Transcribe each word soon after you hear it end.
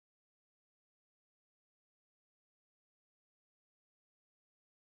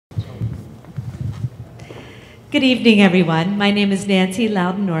Good evening, everyone. My name is Nancy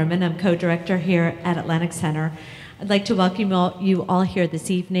Loudon-Norman. I'm co-director here at Atlantic Center. I'd like to welcome you all here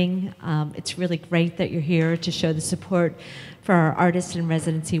this evening. It's really great that you're here to show the support for our artists in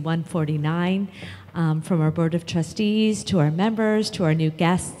Residency 149. From our Board of Trustees to our members to our new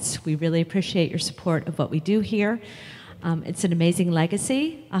guests, we really appreciate your support of what we do here. It's an amazing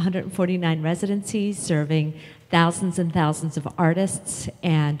legacy, 149 residencies serving thousands and thousands of artists,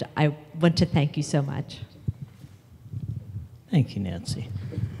 and I want to thank you so much. Thank you, Nancy.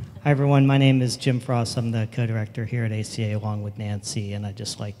 Hi, everyone. My name is Jim Frost. I'm the co-director here at ACA along with Nancy, and I'd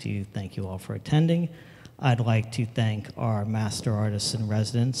just like to thank you all for attending. I'd like to thank our master artists in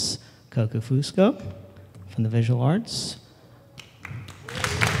residence, Coco Fusco from the Visual Arts,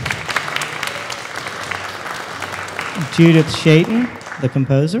 Judith Shatin, the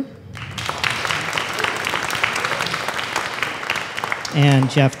composer,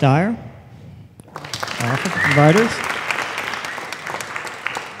 and Geoff Dyer, writers.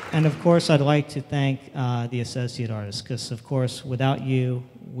 And of course, I'd like to thank the associate artists, because of course, without you,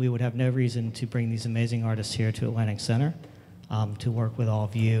 we would have no reason to bring these amazing artists here to Atlantic Center to work with all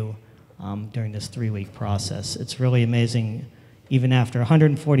of you during this 3-week process. It's really amazing. Even after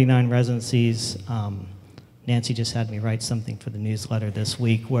 149 residencies, Nancy just had me write something for the newsletter this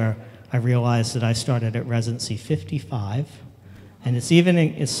week where I realized that I started at residency 55. And it's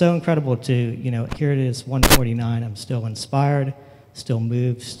so incredible to, here it is, 149. I'm still inspired, still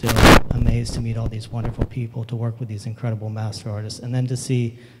moved, still amazed to meet all these wonderful people, to work with these incredible master artists, and then to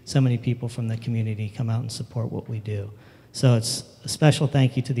see so many people from the community come out and support what we do. So it's a special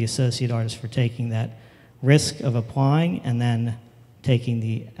thank you to the associate artists for taking that risk of applying and then taking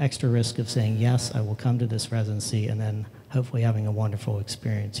the extra risk of saying, yes, I will come to this residency, and then hopefully having a wonderful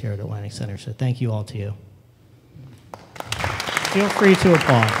experience here at Atlantic Center. So thank you all to you. Feel free to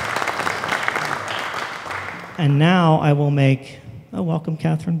apply. And now I will make, welcome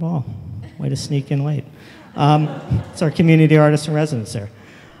Catherine Ball. Way to sneak in late. It's our community artist in residence there.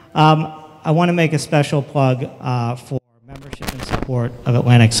 I want to make a special plug for membership and support of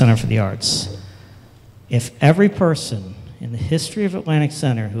Atlantic Center for the Arts. If every person in the history of Atlantic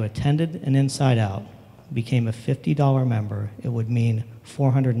Center who attended an Inside Out became a $50 member, it would mean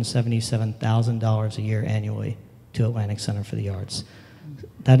 $477,000 a year annually to Atlantic Center for the Arts.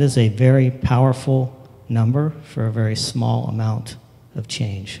 That is a very powerful number for a very small amount of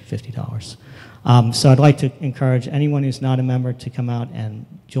change, $50. So I'd like to encourage anyone who's not a member to come out and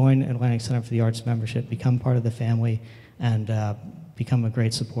join Atlantic Center for the Arts membership, become part of the family, and become a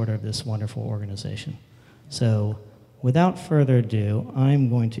great supporter of this wonderful organization. So without further ado, I'm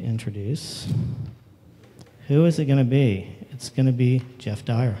going to introduce, who is it going to be? It's going to be Geoff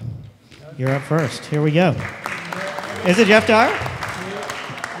Dyer. You're up first. Here we go. Is it Geoff Dyer?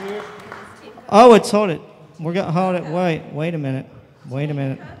 Oh, hold it. We're going to hold it. Wait a minute. Wait a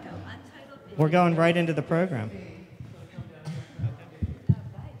minute. We're going right into the program.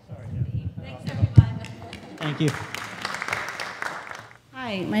 Thank you.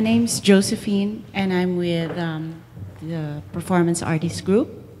 Hi, my name's Josephine, and I'm with the Performance Artists Group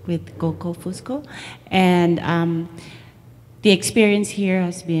with Coco Fusco. And the experience here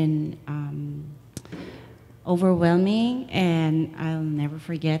has been overwhelming, and I'll never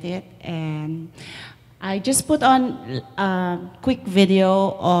forget it. And I just put on a quick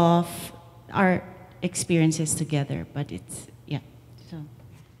video of our experiences together, but it's, yeah, so.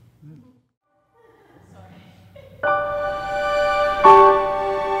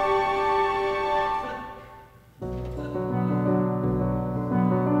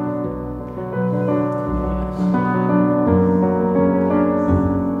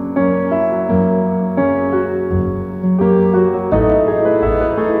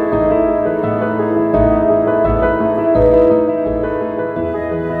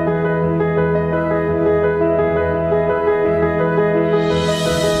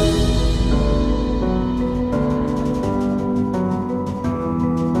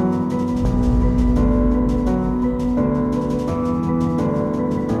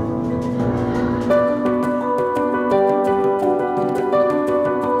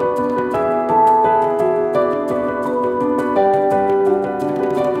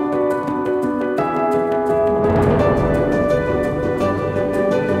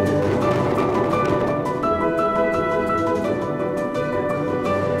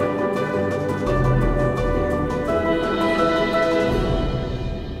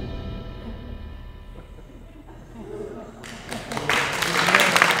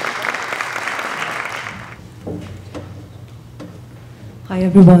 Hi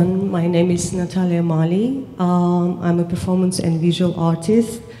everyone, my name is Natalia Mali. I'm a performance and visual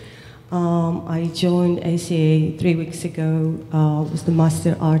artist. I joined ACA 3 weeks ago with the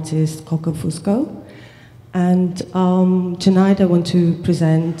master artist Coco Fusco. And tonight I want to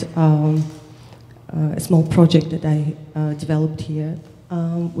present a small project that I developed here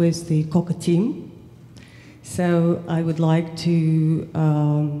with the Coco team. So I would like to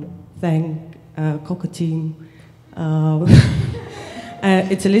thank Coco team.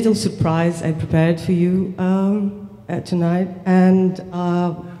 It's a little surprise I prepared for you tonight, and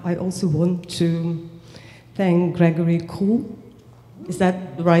I also want to thank Gregory Cool. Is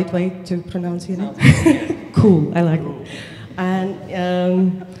that the right way to pronounce your name? Cool, I like it.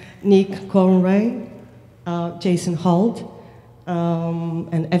 And Nick Conray, Jason Holt,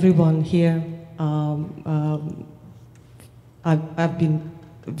 and everyone here. I've been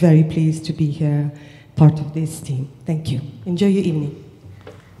very pleased to be here, part of this team. Thank you. Enjoy your evening.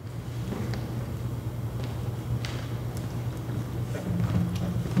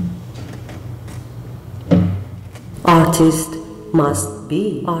 Artist must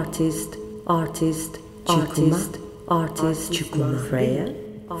be artist, artist, artist, artist. Chukuma Freya,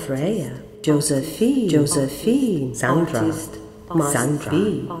 Freya, Josephine, Josephine, Sandra,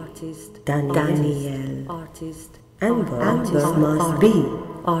 Sandra, artist, Daniel, artist, Amber must be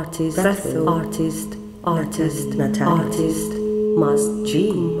artist, artist, artist, Natalia, artist must be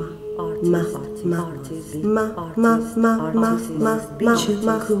artist,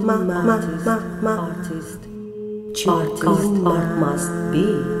 artist must be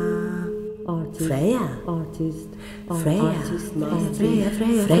Freya, artist, Freya,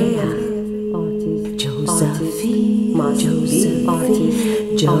 Freya, artist, Josephine must be artist,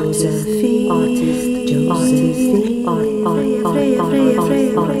 Josephine, artist, Josephine,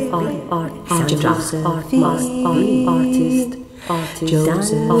 Sandra must be artist,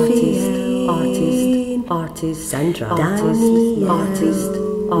 Josephine, artist, Sandra, artist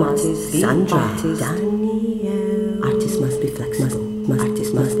must be Sandra, artist must be flexible.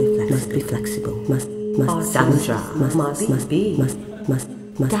 Artist must be flexible. Must Sandra must be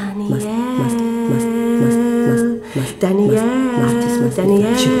Daniel. Artist must be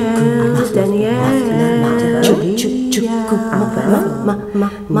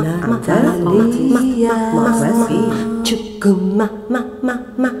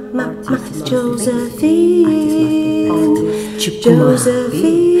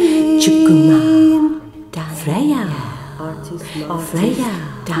Josephine, Freya. Freya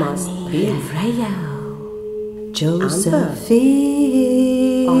must be Freya. Josephine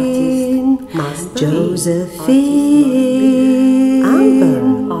must Josephine. Amber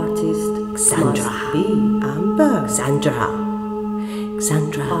artist Sandra be Amber. Sandra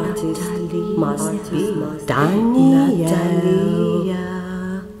artist must be Daniel.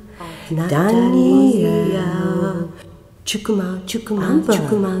 Chukuma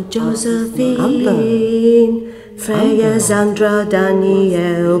Josephine. Freya, Sandra,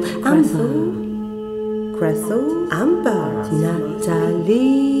 Daniel, Amber, Crethel, Amber,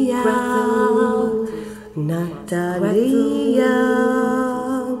 Natalia,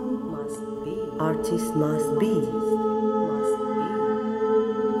 artist must be.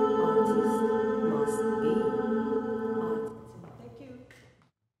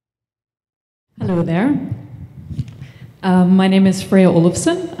 Hello there. My name is Freya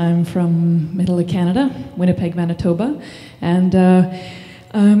Olofsson. I'm from middle of Canada, Winnipeg, Manitoba, and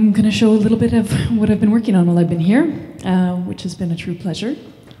I'm going to show a little bit of what I've been working on while I've been here, which has been a true pleasure.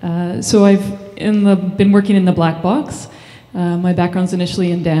 So I've been working in the black box. My background's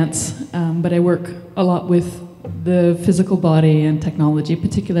initially in dance, but I work a lot with the physical body and technology,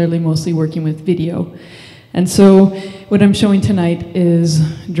 particularly mostly working with video. And so what I'm showing tonight is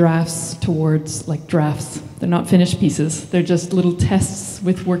drafts towards, like drafts. They're not finished pieces. They're just little tests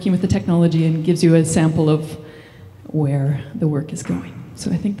with working with the technology, and gives you a sample of where the work is going.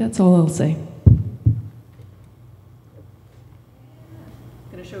 So I think that's all I'll say.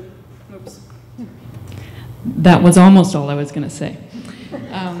 Gonna show, oops. That was almost all I was gonna say.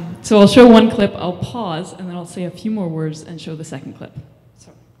 So I'll show one clip, I'll pause, and then I'll say a few more words and show the second clip.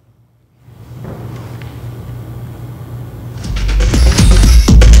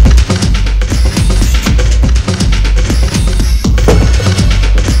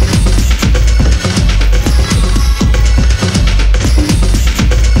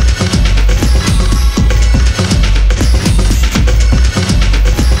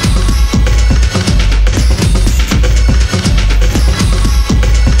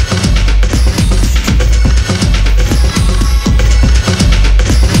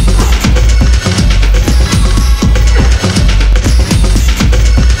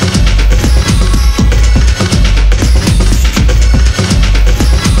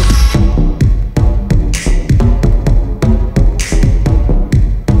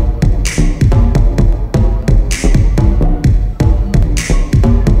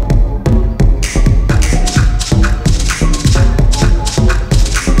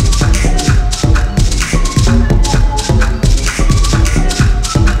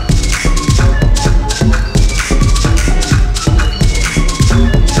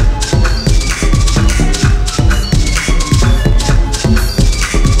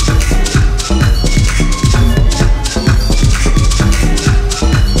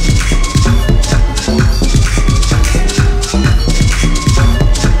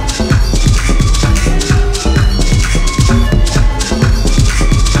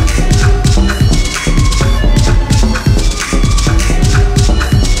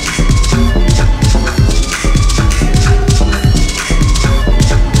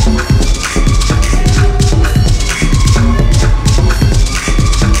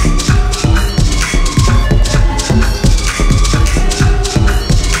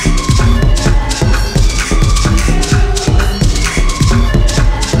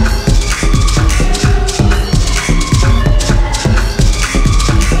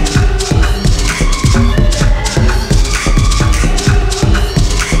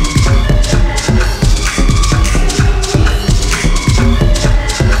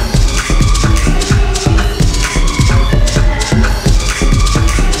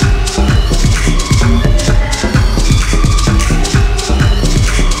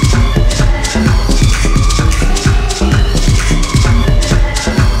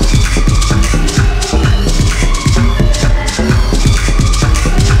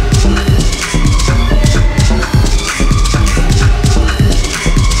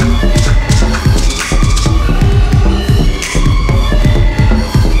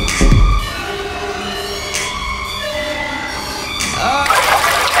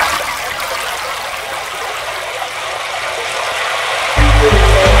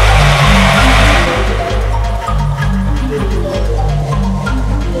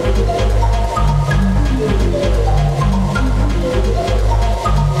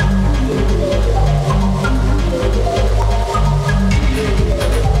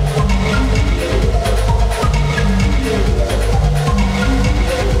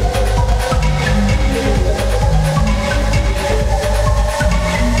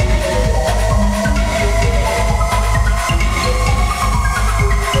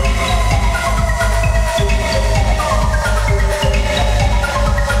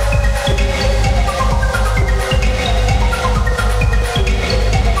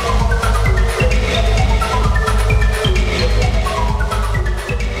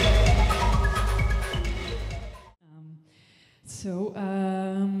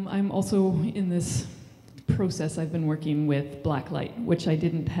 I'm also in this process. I've been working with black light, which I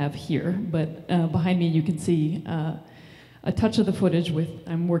didn't have here, but behind me you can see a touch of the footage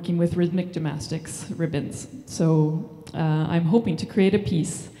I'm working with rhythmic gymnastics ribbons. So I'm hoping to create a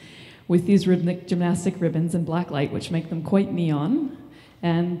piece with these rhythmic gymnastic ribbons and black light, which make them quite neon.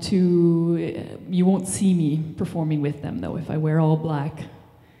 And you won't see me performing with them, though. If I wear all black,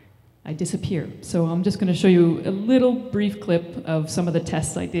 I disappear. So I'm just going to show you a little brief clip of some of the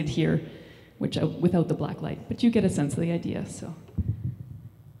tests I did here, without the black light. But you get a sense of the idea, so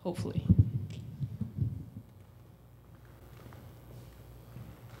hopefully.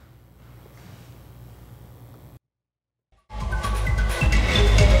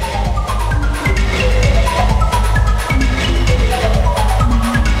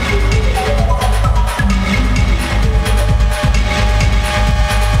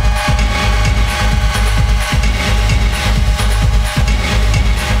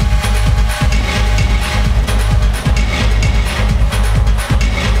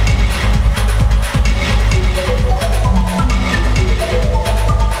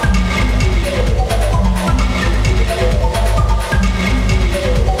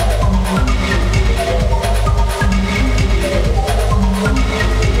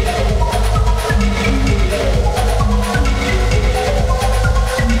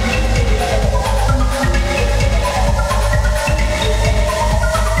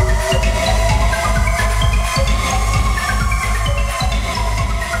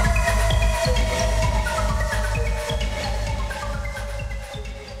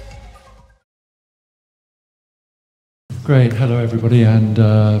 Great, hello everybody, and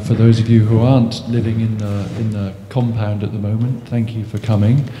for those of you who aren't living in the compound at the moment, thank you for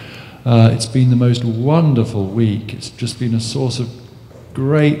coming. It's been the most wonderful week. It's just been a source of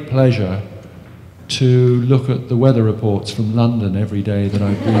great pleasure to look at the weather reports from London every day that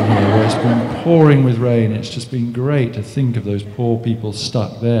I've been here, where it's been pouring with rain. It's just been great to think of those poor people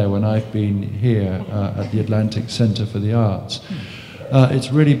stuck there when I've been here at the Atlantic Centre for the Arts.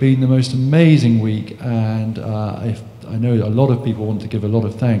 It's really been the most amazing week, and I know a lot of people want to give a lot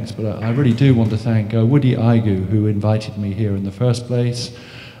of thanks, but I really do want to thank Woody Aigu, who invited me here in the first place,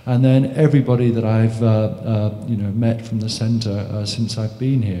 and then everybody that I've met from the centre since I've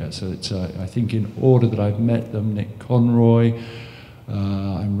been here. So it's I think in order that I've met them: Nick Conroy,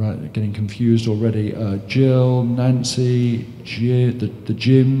 I'm getting confused already, Jill, Nancy, the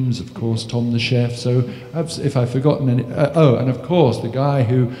Jims, of course, Tom the chef. So if I've forgotten any, and of course the guy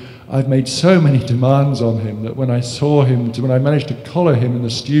who I've made so many demands on him that when I saw him, when I managed to collar him in the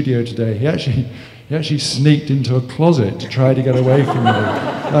studio today, he actually sneaked into a closet to try to get away from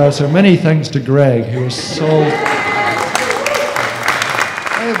me. So many thanks to Greg, who has solved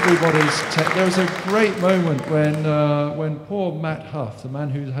everybody's. There was a great moment when poor Matt Huff, the man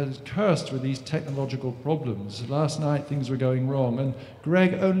who has cursed with these technological problems, last night things were going wrong, and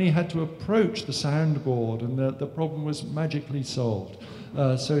Greg only had to approach the soundboard, and the problem was magically solved.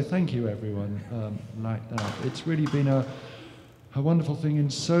 So thank you, everyone, like that. It's really been a wonderful thing in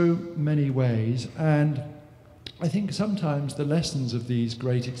so many ways, and I think sometimes the lessons of these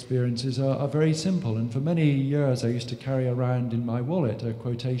great experiences are very simple, and for many years I used to carry around in my wallet a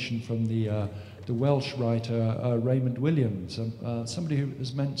quotation from the Welsh writer Raymond Williams, somebody who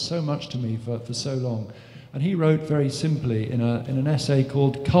has meant so much to me for so long. And he wrote very simply in an essay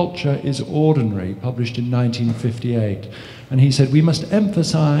called Culture is Ordinary, published in 1958. And he said, we must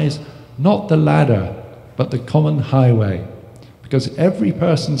emphasize not the ladder, but the common highway. Because every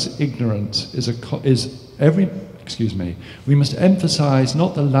person's ignorance we must emphasize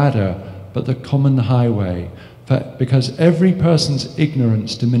not the ladder, but the common highway. Because every person's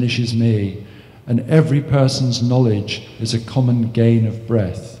ignorance diminishes me, and every person's knowledge is a common gain of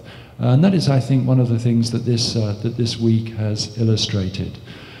breadth. And that is, I think, one of the things that this week has illustrated.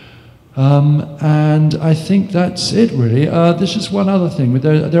 And I think that's it, really. There's just one other thing.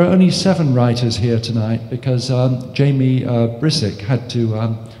 There are only 7 writers here tonight because Jamie Brissick had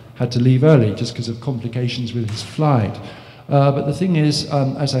to leave early just because of complications with his flight. But the thing is,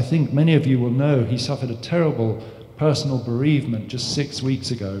 as I think many of you will know, he suffered a terrible personal bereavement just 6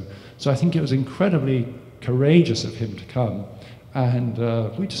 weeks ago. So I think it was incredibly courageous of him to come. And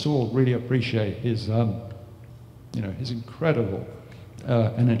we just all really appreciate his incredible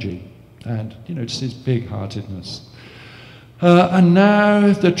energy and, just his big-heartedness. And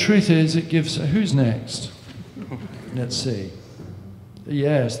now the truth is, it gives. Who's next? Let's see.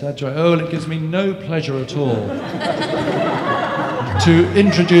 Yes, that's right. Oh, it gives me no pleasure at all to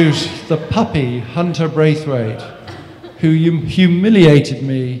introduce the puppy Hunter Braithwaite, who humiliated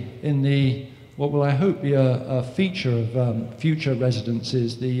me in the what will I hope be a feature of future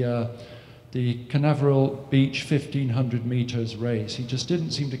residencies, the Canaveral Beach 1500 meters race. He just didn't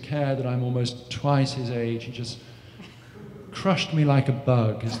seem to care that I'm almost twice his age. He just crushed me like a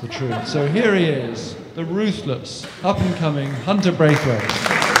bug, is the truth. So here he is, the ruthless, up-and-coming Hunter Braithwaite.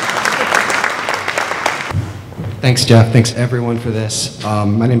 Thanks, Geoff. Thanks, everyone, for this.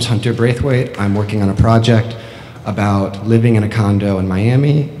 My name's Hunter Braithwaite. I'm working on a project about living in a condo in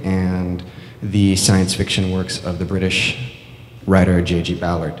Miami and the science fiction works of the British writer J.G.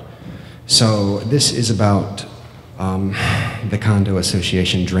 Ballard. So this is about the condo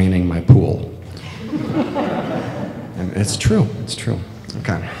association draining my pool. And it's true, it's true.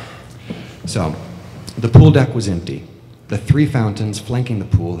 Okay. So the pool deck was empty. The 3 fountains flanking the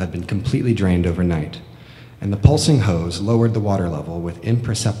pool had been completely drained overnight, and the pulsing hose lowered the water level with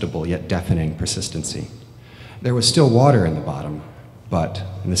imperceptible yet deafening persistency. There was still water in the bottom, but,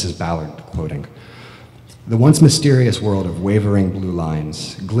 and this is Ballard quoting, the once mysterious world of wavering blue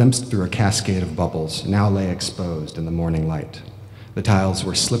lines, glimpsed through a cascade of bubbles, now lay exposed in the morning light. The tiles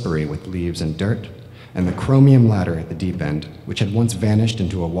were slippery with leaves and dirt, and the chromium ladder at the deep end, which had once vanished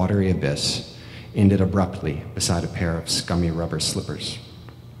into a watery abyss, ended abruptly beside a pair of scummy rubber slippers.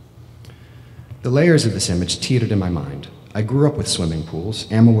 The layers of this image teetered in my mind. I grew up with swimming pools,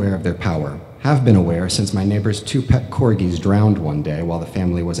 am aware of their power, have been aware since my neighbor's 2 pet corgis drowned one day while the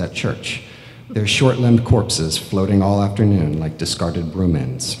family was at church, their short-limbed corpses floating all afternoon like discarded broom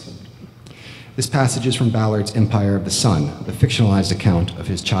ends. This passage is from Ballard's Empire of the Sun, the fictionalized account of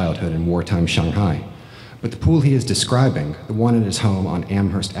his childhood in wartime Shanghai. But the pool he is describing, the one at his home on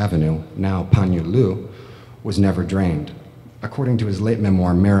Amherst Avenue, now Panyu Lu, was never drained. According to his late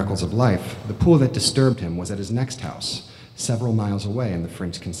memoir, Miracles of Life, the pool that disturbed him was at his next house, several miles away in the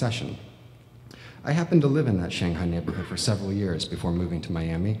French Concession. I happened to live in that Shanghai neighborhood for several years before moving to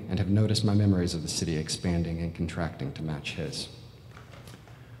Miami and have noticed my memories of the city expanding and contracting to match his.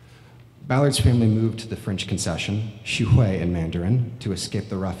 Ballard's family moved to the French Concession, Xuhui in Mandarin, to escape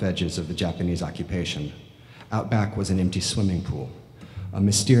the rough edges of the Japanese occupation. Out back was an empty swimming pool, a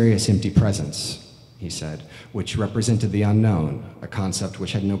mysterious empty presence, he said, which represented the unknown, a concept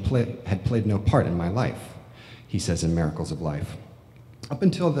which had played no part in my life, he says in Miracles of Life. Up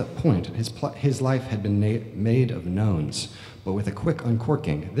until that point, his life had been made of knowns, but with a quick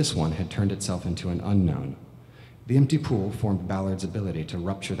uncorking, this one had turned itself into an unknown. The empty pool formed Ballard's ability to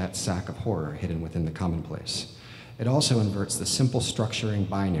rupture that sack of horror hidden within the commonplace. It also inverts the simple structuring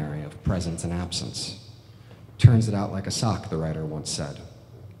binary of presence and absence. Turns it out like a sock, the writer once said.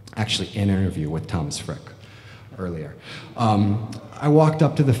 Actually, in an interview with Thomas Frick earlier. I walked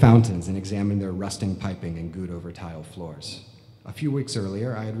up to the fountains and examined their rusting piping and gooed over tile floors. A few weeks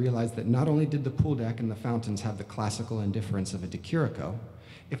earlier, I had realized that not only did the pool deck and the fountains have the classical indifference of a Dikiriko,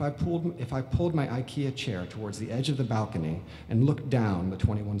 if I pulled my IKEA chair towards the edge of the balcony and looked down the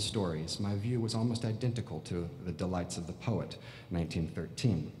 21 stories, my view was almost identical to The Delights of the Poet,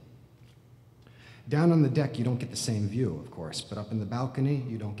 1913. Down on the deck, you don't get the same view, of course, but up in the balcony,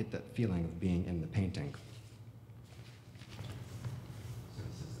 you don't get that feeling of being in the painting.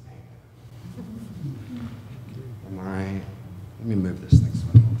 Let me move this thing so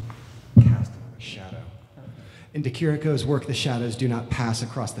I don't cast a shadow. In Dikiriko's work, the shadows do not pass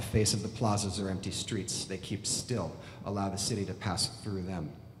across the face of the plazas or empty streets. They keep still, allow the city to pass through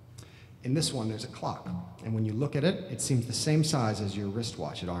them. In this one, there's a clock, and when you look at it, it seems the same size as your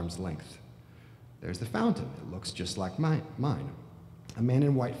wristwatch at arm's length. There's the fountain. It looks just like mine. A man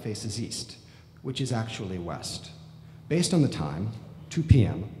in white faces east, which is actually west. Based on the time, 2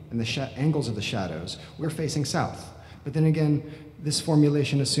 p.m., and the angles of the shadows, we're facing south. But then again, this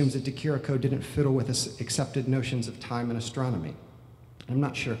formulation assumes that Dikiriko didn't fiddle with accepted notions of time and astronomy. I'm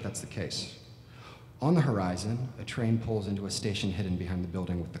not sure if that's the case. On the horizon, a train pulls into a station hidden behind the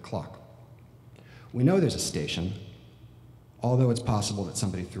building with the clock. We know there's a station, although it's possible that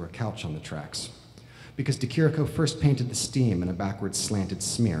somebody threw a couch on the tracks, because Dikiriko first painted the steam in a backwards slanted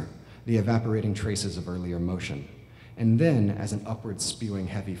smear, the evaporating traces of earlier motion, and then as an upward spewing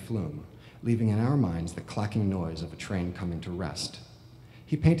heavy flume, leaving in our minds the clacking noise of a train coming to rest.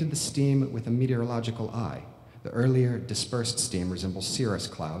 He painted the steam with a meteorological eye. The earlier dispersed steam resembles cirrus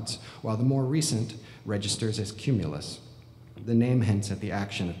clouds, while the more recent registers as cumulus. The name hints at the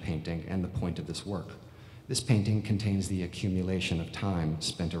action of painting and the point of this work. This painting contains the accumulation of time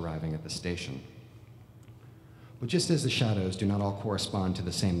spent arriving at the station. But just as the shadows do not all correspond to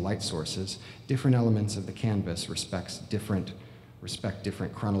the same light sources, different elements of the canvas respect different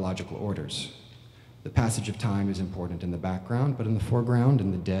chronological orders. The passage of time is important in the background, but in the foreground, in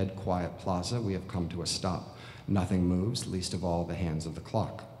the dead, quiet plaza, we have come to a stop. Nothing moves, least of all the hands of the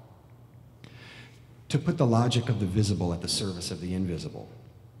clock. To put the logic of the visible at the service of the invisible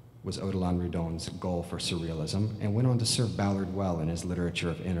was Odilon Redon's goal for surrealism, and went on to serve Ballard well in his literature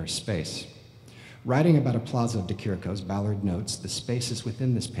of inner space. Writing about a plaza of De Chirico's, Ballard notes the spaces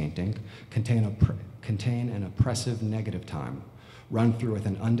within this painting contain an oppressive negative time. Run through with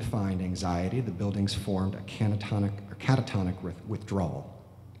an undefined anxiety, the buildings formed a catatonic withdrawal.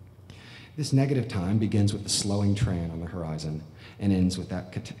 This negative time begins with the slowing train on the horizon and ends with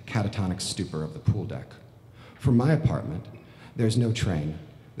that catatonic stupor of the pool deck. For my apartment, there's no train.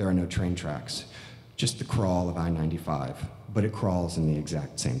 There are no train tracks, just the crawl of I-95, but it crawls in the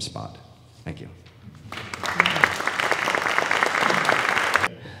exact same spot. Thank you.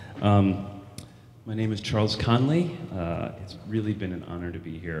 My name is Charles Conley. It's really been an honor to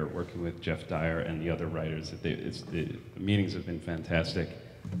be here working with Geoff Dyer and the other writers. The meetings have been fantastic.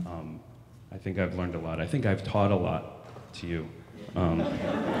 I think I've learned a lot. I think I've taught a lot to you.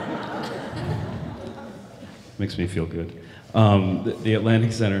 Makes me feel good. The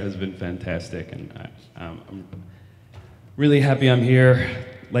Atlantic Center has been fantastic, and I'm really happy I'm here.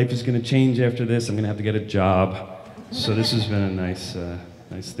 Life is going to change after this. I'm going to have to get a job. So this has been a nice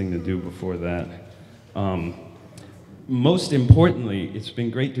thing to do before that. Most importantly, it's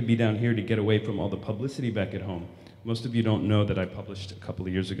been great to be down here to get away from all the publicity back at home. Most of you don't know that I published a couple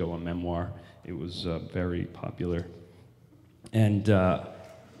of years ago a memoir. It was very popular. And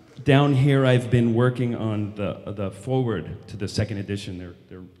down here I've been working on the foreword to the second edition.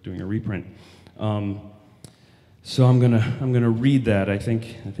 They're doing a reprint. So I'm gonna read that. I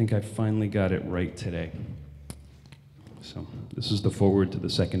think I finally got it right today. So this is the foreword to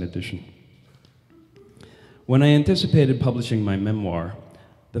the second edition. When I anticipated publishing my memoir,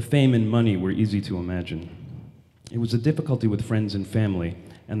 the fame and money were easy to imagine. It was the difficulty with friends and family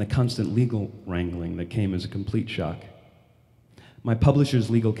and the constant legal wrangling that came as a complete shock. My publisher's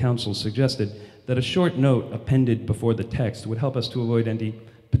legal counsel suggested that a short note appended before the text would help us to avoid any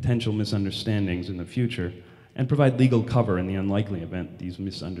potential misunderstandings in the future and provide legal cover in the unlikely event these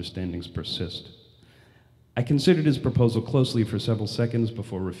misunderstandings persist. I considered his proposal closely for several seconds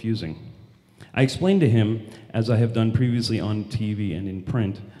before refusing. I explained to him, as I have done previously on TV and in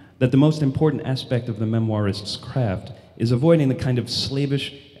print, that the most important aspect of the memoirist's craft is avoiding the kind of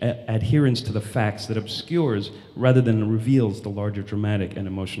slavish adherence to the facts that obscures rather than reveals the larger dramatic and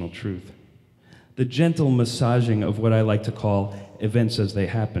emotional truth. The gentle massaging of what I like to call events as they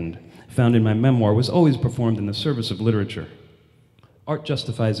happened, found in my memoir, was always performed in the service of literature. Art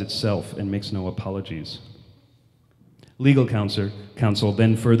justifies itself and makes no apologies. Legal counsel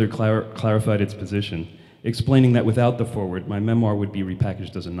then further clarified its position, explaining that without the foreword, my memoir would be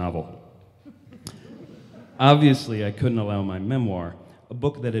repackaged as a novel. Obviously, I couldn't allow my memoir, a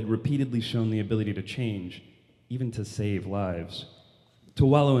book that had repeatedly shown the ability to change, even to save lives, to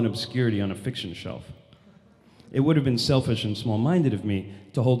wallow in obscurity on a fiction shelf. It would have been selfish and small-minded of me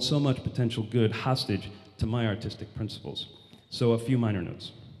to hold so much potential good hostage to my artistic principles. So a few minor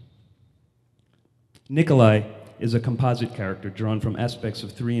notes. Nikolai is a composite character drawn from aspects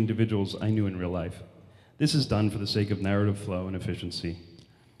of three individuals I knew in real life. This is done for the sake of narrative flow and efficiency.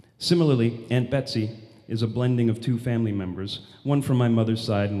 Similarly, Aunt Betsy is a blending of two family members, one from my mother's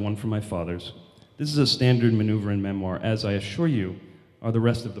side and one from my father's. This is a standard maneuver in memoir, as I assure you are the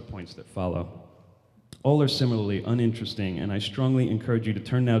rest of the points that follow. All are similarly uninteresting, and I strongly encourage you to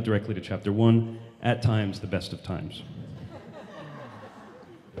turn now directly to chapter 1, at times the best of times.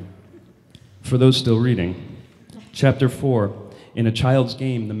 For those still reading, Chapter 4, in a child's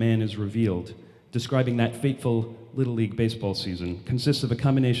game, the man is revealed, describing that fateful Little League baseball season, consists of a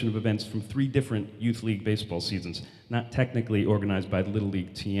combination of events from 3 different Youth League baseball seasons, not technically organized by the Little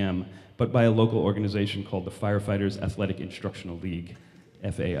League TM, but by a local organization called the Firefighters Athletic Instructional League,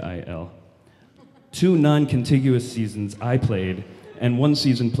 FAIL. 2 non-contiguous seasons I played, and 1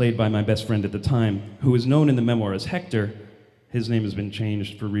 season played by my best friend at the time, who is known in the memoir as Hector. His name has been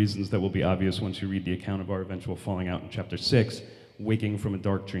changed for reasons that will be obvious once you read the account of our eventual falling out in chapter 6, waking from a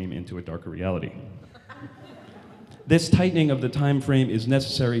dark dream into a darker reality. This tightening of the time frame is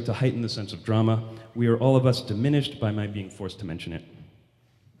necessary to heighten the sense of drama. We are all of us diminished by my being forced to mention it.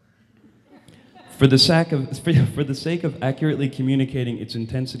 For the sake of accurately communicating its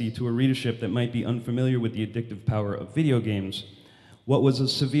intensity to a readership that might be unfamiliar with the addictive power of video games, what was a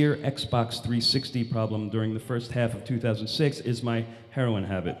severe Xbox 360 problem during the first half of 2006 is my heroin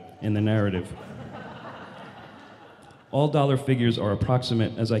habit in the narrative. All dollar figures are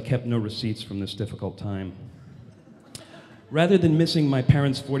approximate, as I kept no receipts from this difficult time. Rather than missing my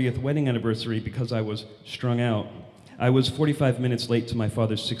parents' 40th wedding anniversary because I was strung out, I was 45 minutes late to my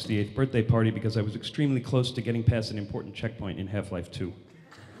father's 68th birthday party because I was extremely close to getting past an important checkpoint in Half-Life 2.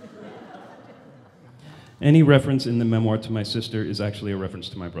 Any reference in the memoir to my sister is actually a reference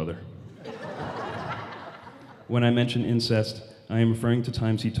to my brother. When I mention incest, I am referring to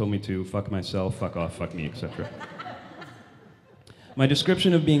times he told me to fuck myself, fuck off, fuck me, etc. My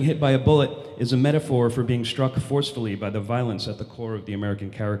description of being hit by a bullet is a metaphor for being struck forcefully by the violence at the core of the American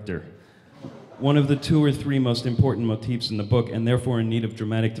character. One of the 2 or 3 most important motifs in the book, and therefore in need of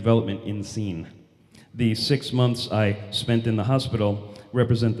dramatic development in scene. The 6 months I spent in the hospital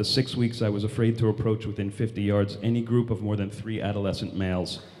represent the 6 weeks I was afraid to approach within 50 yards any group of more than 3 adolescent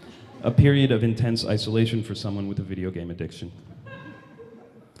males. A period of intense isolation for someone with a video game addiction.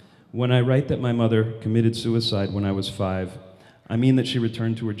 When I write that my mother committed suicide when I was 5, I mean that she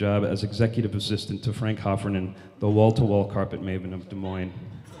returned to her job as executive assistant to Frank Hoffernan, the wall-to-wall carpet maven of Des Moines.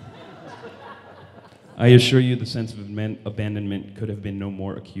 I assure you the sense of abandonment could have been no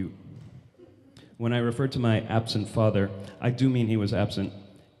more acute. When I refer to my absent father, I do mean he was absent,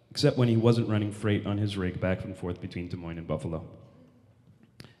 except when he wasn't running freight on his rig back and forth between Des Moines and Buffalo.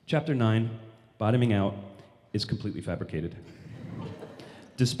 Chapter 9, Bottoming Out, is completely fabricated.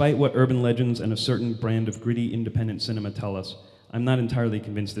 Despite what urban legends and a certain brand of gritty independent cinema tell us, I'm not entirely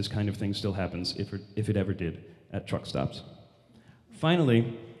convinced this kind of thing still happens, if it ever did, at truck stops.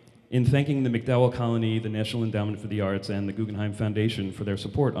 Finally, in thanking the McDowell Colony, the National Endowment for the Arts, and the Guggenheim Foundation for their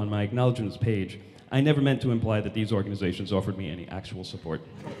support on my acknowledgements page, I never meant to imply that these organizations offered me any actual support.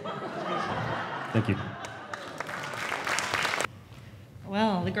 Thank you.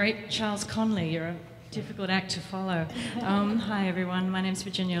 Well, the great Charles Conley, you're a difficult act to follow. Hi everyone, my name's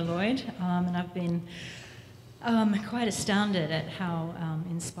Virginia Lloyd, and I've been quite astounded at how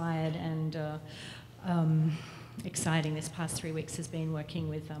inspired and exciting this past 3 weeks has been working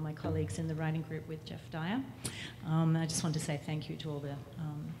with my colleagues in the writing group with Geoff Dyer. I just want to say thank you to all the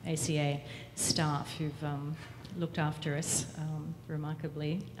ACA staff who've looked after us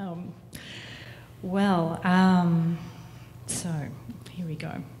remarkably. So here we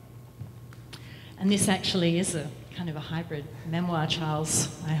go. And this actually is a kind of a hybrid memoir, Charles.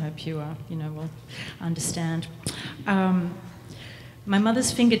 I hope you will understand. My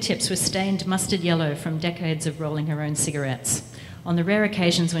mother's fingertips were stained mustard yellow from decades of rolling her own cigarettes. On the rare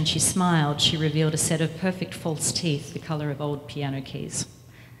occasions when she smiled, she revealed a set of perfect false teeth, the colour of old piano keys.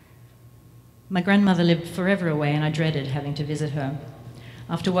 My grandmother lived forever away, and I dreaded having to visit her.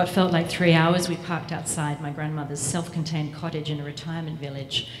 After what felt like 3 hours, we parked outside my grandmother's self-contained cottage in a retirement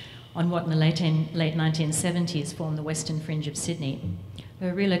village on what in the late 1970s formed the western fringe of Sydney.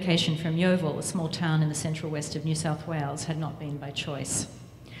 Her relocation from Yeovil, a small town in the central west of New South Wales, had not been by choice.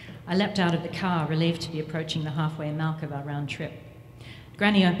 I leapt out of the car, relieved to be approaching the halfway mark of our round trip.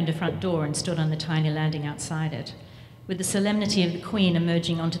 Granny opened a front door and stood on the tiny landing outside it. With the solemnity of the Queen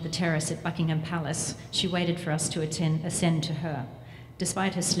emerging onto the terrace at Buckingham Palace, she waited for us to ascend to her.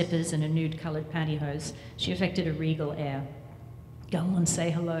 Despite her slippers and her nude-coloured pantyhose, she affected a regal air. "Go on,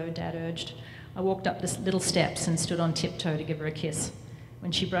 say hello," Dad urged. I walked up the little steps and stood on tiptoe to give her a kiss.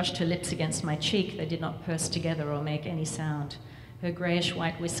 When she brushed her lips against my cheek, they did not purse together or make any sound. Her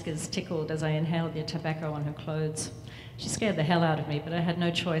greyish-white whiskers tickled as I inhaled the tobacco on her clothes. She scared the hell out of me, but I had no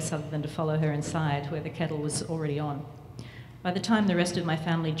choice other than to follow her inside, where the kettle was already on. By the time the rest of my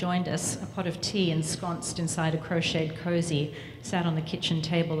family joined us, a pot of tea ensconced inside a crocheted cosy sat on the kitchen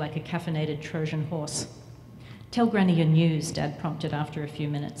table like a caffeinated Trojan horse. "Tell Granny your news," Dad prompted after a few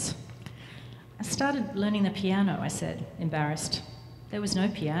minutes. "I started learning the piano," I said, embarrassed. There was no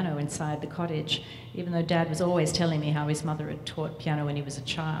piano inside the cottage, even though Dad was always telling me how his mother had taught piano when he was a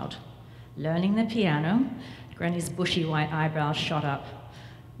child. "Learning the piano?" Granny's bushy white eyebrows shot up.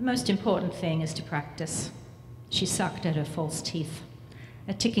 "The most important thing is to practice." She sucked at her false teeth.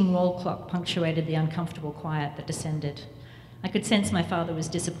 A ticking wall clock punctuated the uncomfortable quiet that descended. I could sense my father was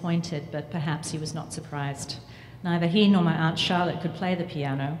disappointed, but perhaps he was not surprised. Neither he nor my Aunt Charlotte could play the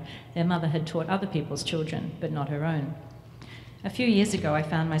piano. Their mother had taught other people's children, but not her own. A few years ago, I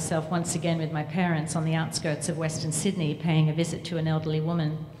found myself once again with my parents on the outskirts of Western Sydney, paying a visit to an elderly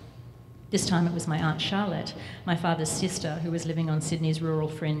woman. This time it was my Aunt Charlotte, my father's sister, who was living on Sydney's rural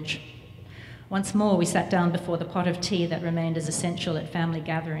fringe. Once more, we sat down before the pot of tea that remained as essential at family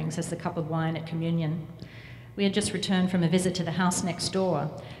gatherings as the cup of wine at communion. We had just returned from a visit to the house next door,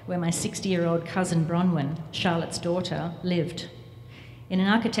 where my 60-year-old cousin Bronwyn, Charlotte's daughter, lived. In an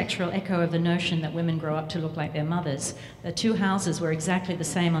architectural echo of the notion that women grow up to look like their mothers, the two houses were exactly the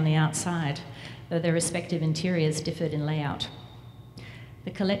same on the outside, though their respective interiors differed in layout.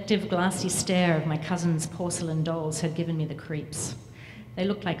 The collective glassy stare of my cousin's porcelain dolls had given me the creeps. They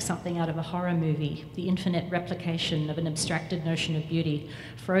looked like something out of a horror movie, the infinite replication of an abstracted notion of beauty,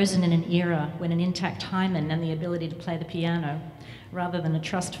 frozen in an era when an intact hymen and the ability to play the piano rather than a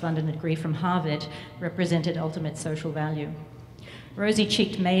trust fund and a degree from Harvard, represented ultimate social value.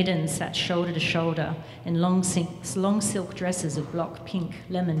 Rosy-cheeked maidens sat shoulder to shoulder in long silk dresses of block pink,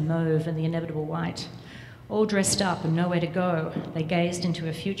 lemon, mauve, and the inevitable white. All dressed up and nowhere to go, they gazed into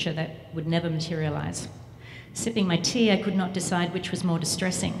a future that would never materialize. Sipping my tea, I could not decide which was more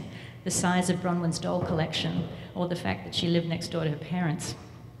distressing, the size of Bronwyn's doll collection or the fact that she lived next door to her parents.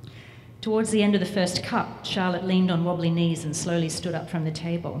 Towards the end of the first cup, Charlotte leaned on wobbly knees and slowly stood up from the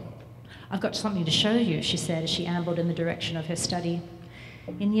table. "I've got something to show you," she said as she ambled in the direction of her study.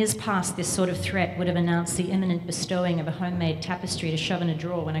 In years past, this sort of threat would have announced the imminent bestowing of a homemade tapestry to shove in a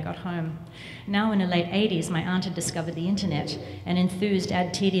drawer when I got home. Now, in her late 80s, my aunt had discovered the internet and enthused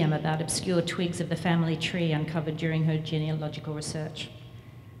ad tedium about obscure twigs of the family tree uncovered during her genealogical research.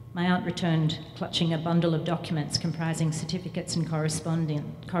 My aunt returned, clutching a bundle of documents comprising certificates and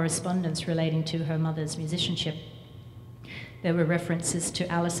correspondence relating to her mother's musicianship. There were references to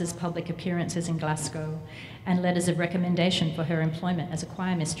Alice's public appearances in Glasgow and letters of recommendation for her employment as a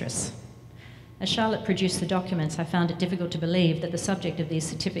choir mistress. As Charlotte produced the documents, I found it difficult to believe that the subject of these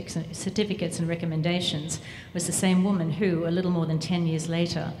certificates and recommendations was the same woman who, a little more than 10 years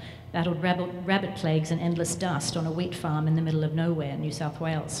later, battled rabbit plagues and endless dust on a wheat farm in the middle of nowhere, New South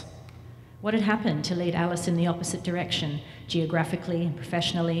Wales. What had happened to lead Alice in the opposite direction, geographically and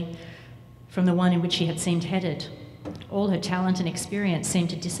professionally, from the one in which she had seemed headed? All her talent and experience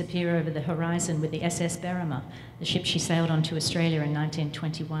seemed to disappear over the horizon with the SS Berrima, the ship she sailed on to Australia in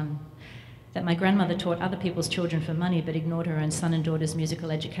 1921. That my grandmother taught other people's children for money but ignored her own son and daughter's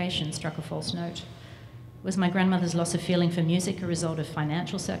musical education struck a false note. Was my grandmother's loss of feeling for music a result of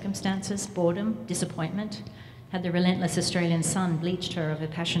financial circumstances, boredom, disappointment? Had the relentless Australian sun bleached her of her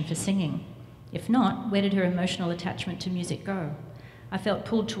passion for singing? If not, where did her emotional attachment to music go? I felt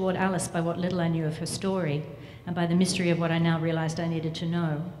pulled toward Alice by what little I knew of her story, and by the mystery of what I now realized I needed to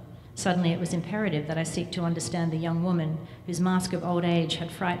know. Suddenly it was imperative that I seek to understand the young woman whose mask of old age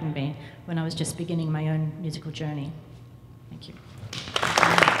had frightened me when I was just beginning my own musical journey. Thank you.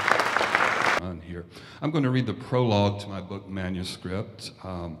 Here. I'm going to read the prologue to my book manuscript.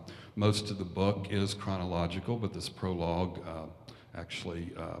 Most of the book is chronological, but this prologue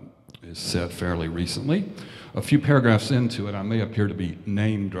actually is set fairly recently. A few paragraphs into it, I may appear to be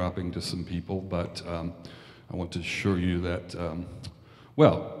name-dropping to some people, but I want to assure you that,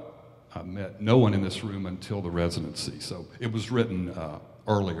 I met no one in this room until the residency, so it was written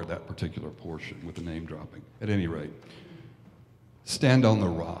earlier, that particular portion, with the name-dropping. At any rate, Stand on the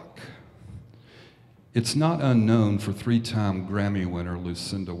Rock. It's not unknown for three-time Grammy winner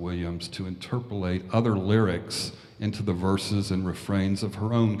Lucinda Williams to interpolate other lyrics into the verses and refrains of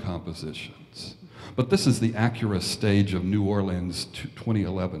her own compositions. But this is the Acura stage of New Orleans'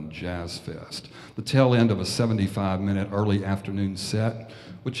 2011 Jazz Fest, the tail end of a 75-minute early afternoon set,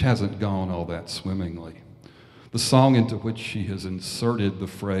 which hasn't gone all that swimmingly. The song into which she has inserted the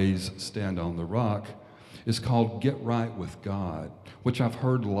phrase, "Stand on the Rock," is called "Get Right with God," which I've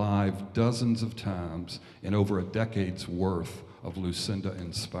heard live dozens of times in over a decade's worth of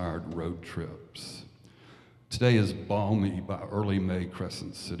Lucinda-inspired road trips. Today is balmy by early May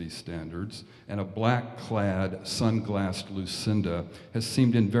Crescent City standards, and a black-clad, sunglassed Lucinda has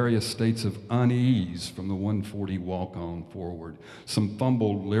seemed in various states of unease from the 140 walk-on forward. Some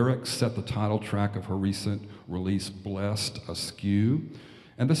fumbled lyrics set the title track of her recent release, Blessed Askew,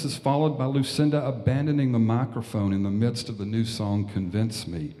 and this is followed by Lucinda abandoning the microphone in the midst of the new song, Convince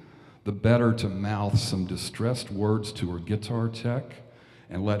Me, the better to mouth some distressed words to her guitar tech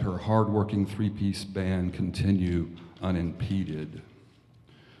and let her hard-working three-piece band continue unimpeded.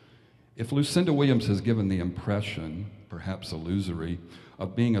 If Lucinda Williams has given the impression, perhaps illusory,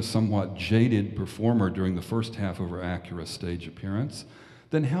 of being a somewhat jaded performer during the first half of her Acura stage appearance,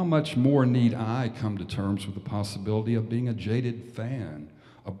 then how much more need I come to terms with the possibility of being a jaded fan,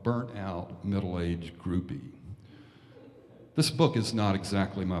 a burnt-out middle-aged groupie? This book is not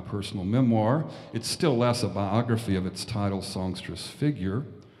exactly my personal memoir. It's still less a biography of its title songstress figure.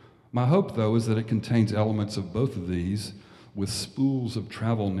 My hope, though, is that it contains elements of both of these, with spools of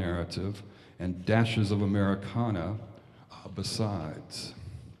travel narrative and dashes of Americana besides.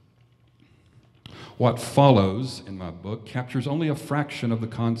 What follows in my book captures only a fraction of the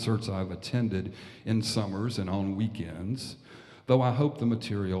concerts I've attended in summers and on weekends, though I hope the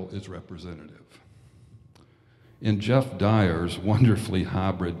material is representative. In Geoff Dyer's wonderfully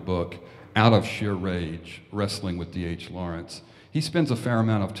hybrid book, Out of Sheer Rage, Wrestling with D.H. Lawrence, he spends a fair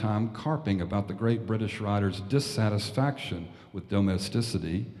amount of time carping about the great British writer's dissatisfaction with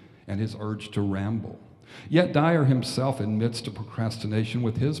domesticity and his urge to ramble. Yet Dyer himself admits to procrastination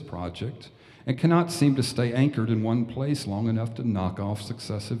with his project and cannot seem to stay anchored in one place long enough to knock off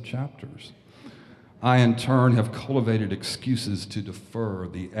successive chapters. I, in turn, have cultivated excuses to defer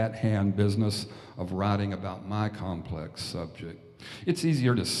the at-hand business of writing about my complex subject. It's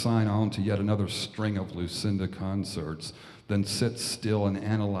easier to sign on to yet another string of Lucinda concerts than sit still and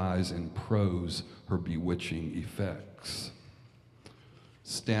analyze in prose her bewitching effects.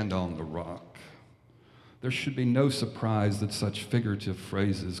 Stand on the rock. There should be no surprise that such figurative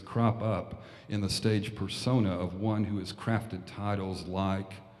phrases crop up in the stage persona of one who has crafted titles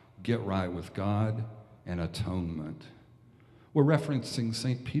like Get Right with God and Atonement. We're referencing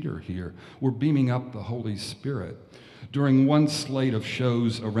St. Peter here. We're beaming up the Holy Spirit. During one slate of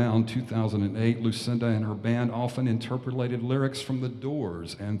shows around 2008, Lucinda and her band often interpolated lyrics from The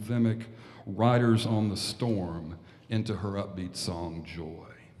Doors' anthemic Riders on the Storm into her upbeat song, Joy.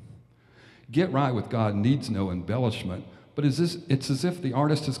 Get Right with God needs no embellishment, but it's as if the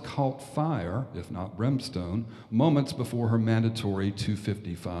artist has caught fire, if not brimstone, moments before her mandatory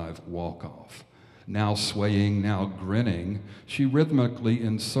 2:55 walk-off. Now swaying, now grinning, she rhythmically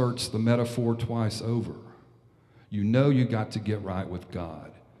inserts the metaphor twice over. You know you got to get right with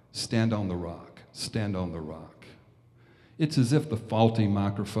God. Stand on the rock, stand on the rock. It's as if the faulty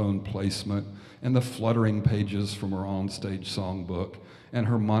microphone placement and the fluttering pages from her onstage songbook and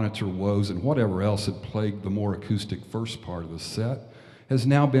her monitor woes and whatever else had plagued the more acoustic first part of the set has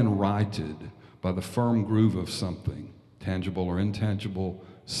now been righted by the firm groove of something, tangible or intangible,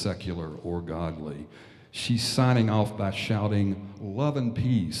 secular or godly. She's signing off by shouting, love and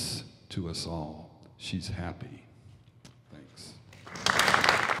peace to us all. She's happy. Thanks.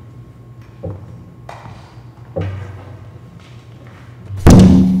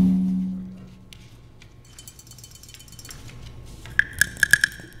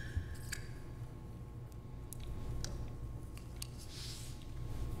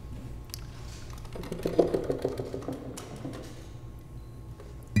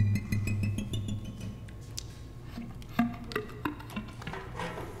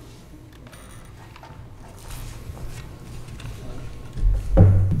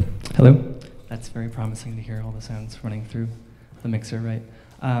 Hello. That's very promising to hear all the sounds running through the mixer, right?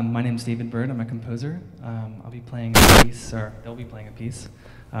 My name's David Bird. I'm a composer. I'll be playing a piece, or they'll be playing a piece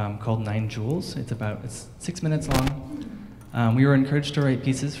called 9 Jewels. It's 6 minutes long. We were encouraged to write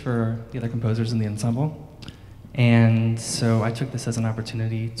pieces for the other composers in the ensemble, and so I took this as an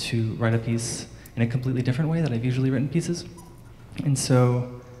opportunity to write a piece in a completely different way that I've usually written pieces. And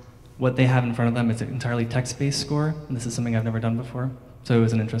so what they have in front of them is an entirely text-based score, and this is something I've never done before. So it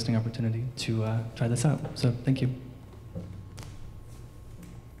was an interesting opportunity to try this out. So thank you.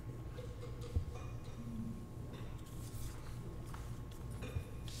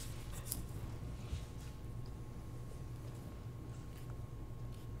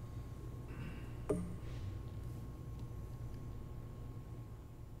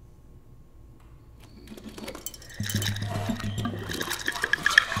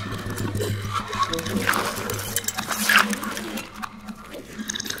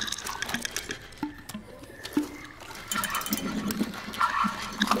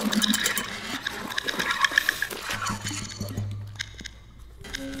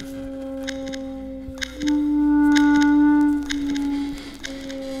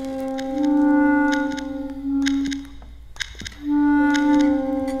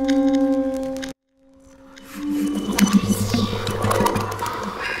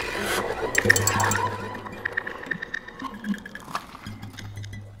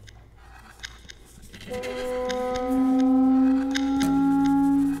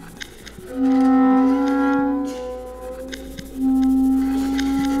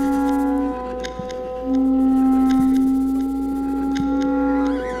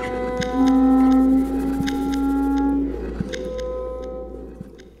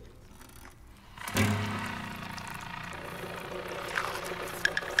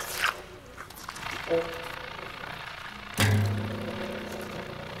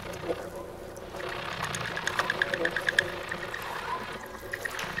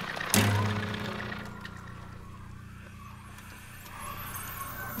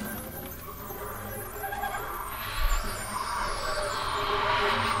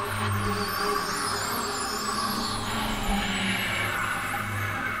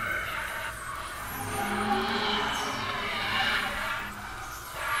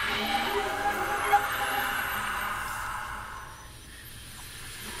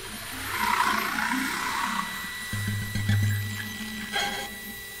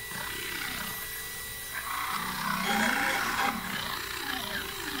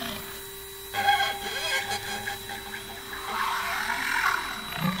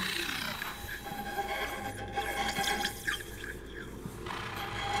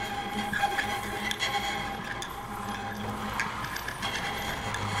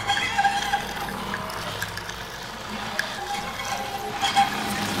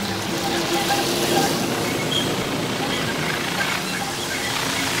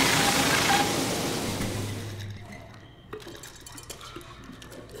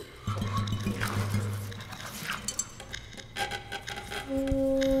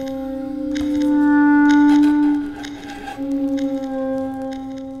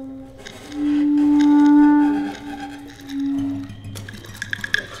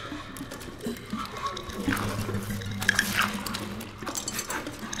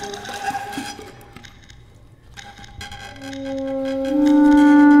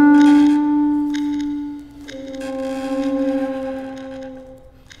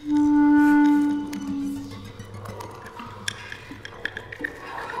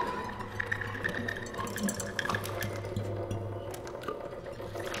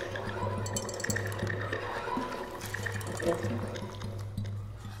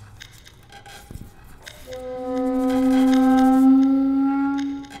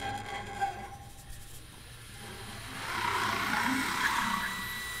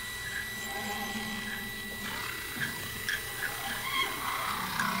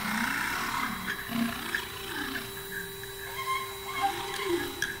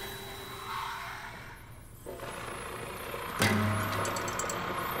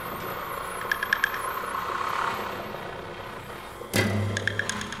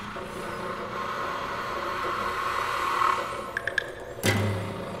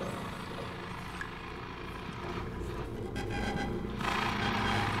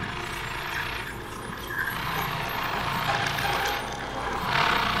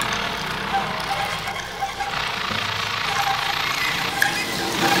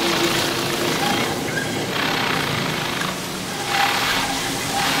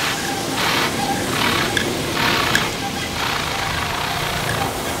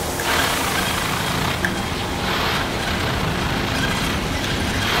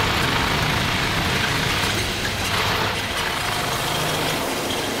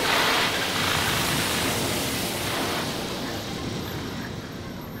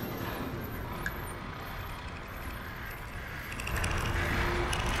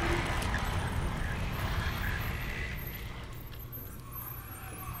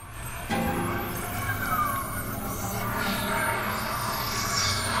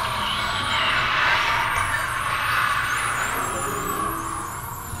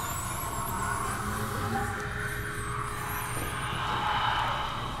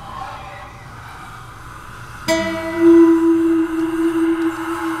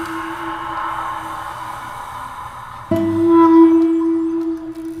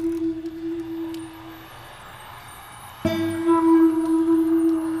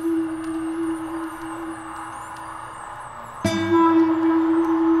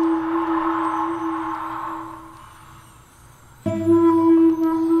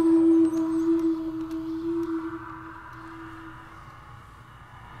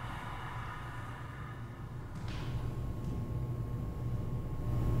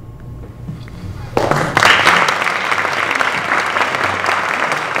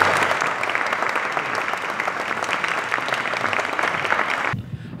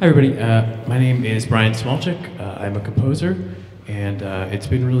 Hi everybody, my name is Brian Smolczyk. I'm a composer, and it's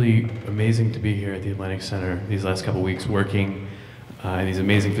been really amazing to be here at the Atlantic Center these last couple weeks working in these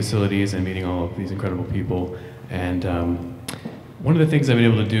amazing facilities and meeting all of these incredible people. And one of the things I've been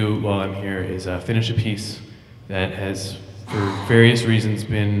able to do while I'm here is finish a piece that has, for various reasons,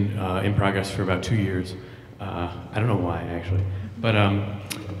 been in progress for about 2 years. I don't know why, actually. But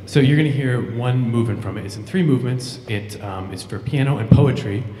so you're going to hear one movement from it. It's in 3 movements. It's for piano and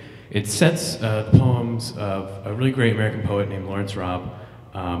poetry. It sets the poems of a really great American poet named Lawrence Robb.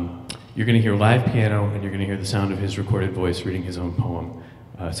 You're going to hear live piano, and you're going to hear the sound of his recorded voice reading his own poem.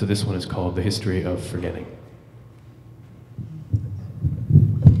 So this one is called The History of Forgetting.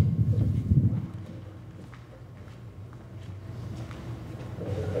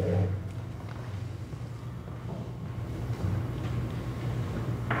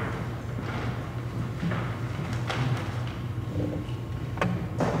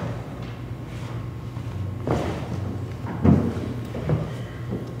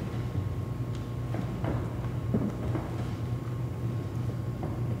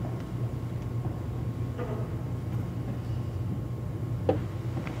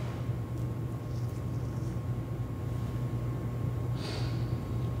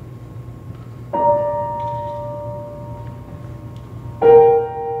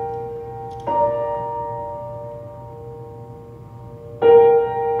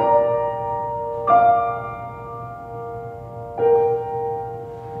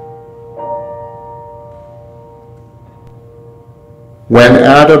 When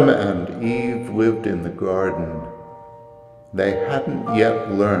Adam and Eve lived in the garden, they hadn't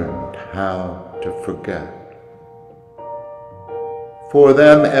yet learned how to forget. For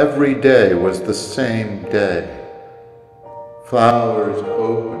them, every day was the same day. Flowers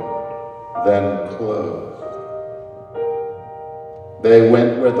opened, then closed. They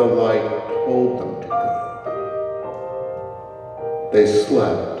went where the light told them to go. They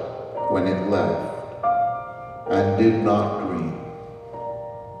slept when it left and did not dream.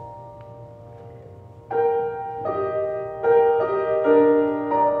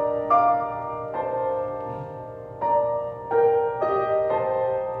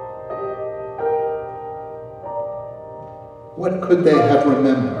 What could they have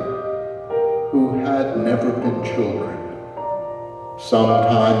remembered who had never been children?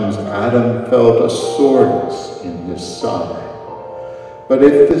 Sometimes Adam felt a soreness in his side, but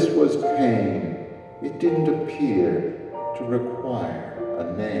if this was pain, it didn't appear to require a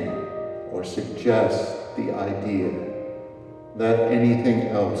name or suggest the idea that anything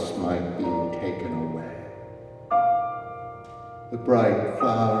else might be taken away. The bright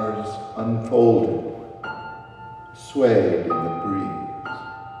flowers unfolded, swayed in the breeze.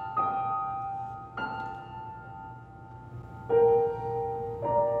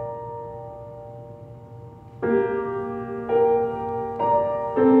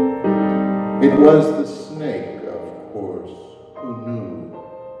 It was the snake, of course, who knew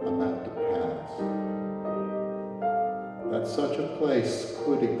about the past, that such a place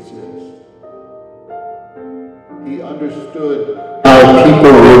could exist. He understood how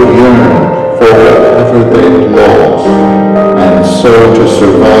people would yearn for whatever they'd lost, and so to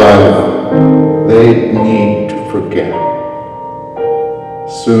survive, they'd need to forget.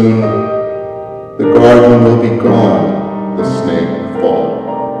 Soon, the garden will be gone, the snake thought,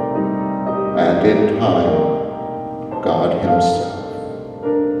 and in time, God himself.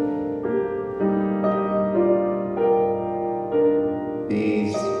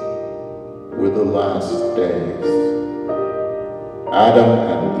 These were the last days. Adam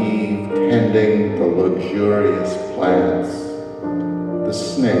and Eve tending the luxurious plants, the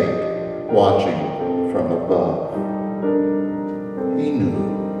snake watching from above. He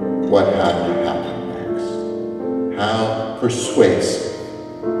knew what had to happen next. How persuasive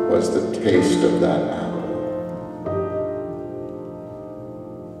was the taste of that apple.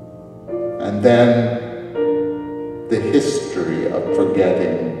 And then the history of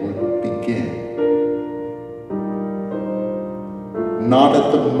forgetting would begin. Not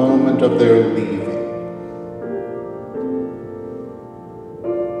at the moment of their leaving,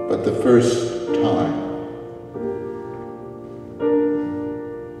 but the first time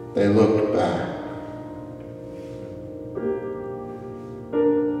they looked back.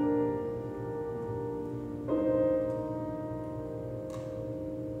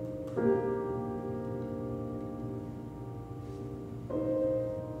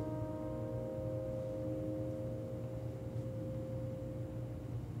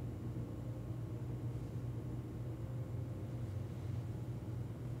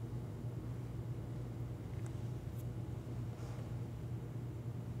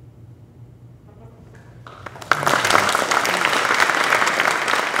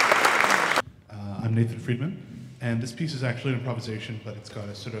 I'm Nathan Friedman, and this piece is actually an improvisation, but it's got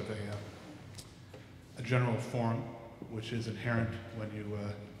a sort of a general form, which is inherent when you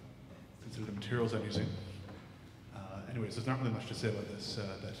consider the materials I'm using. Anyways, there's not really much to say about this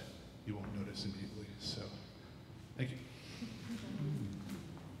that you won't notice immediately, so thank you.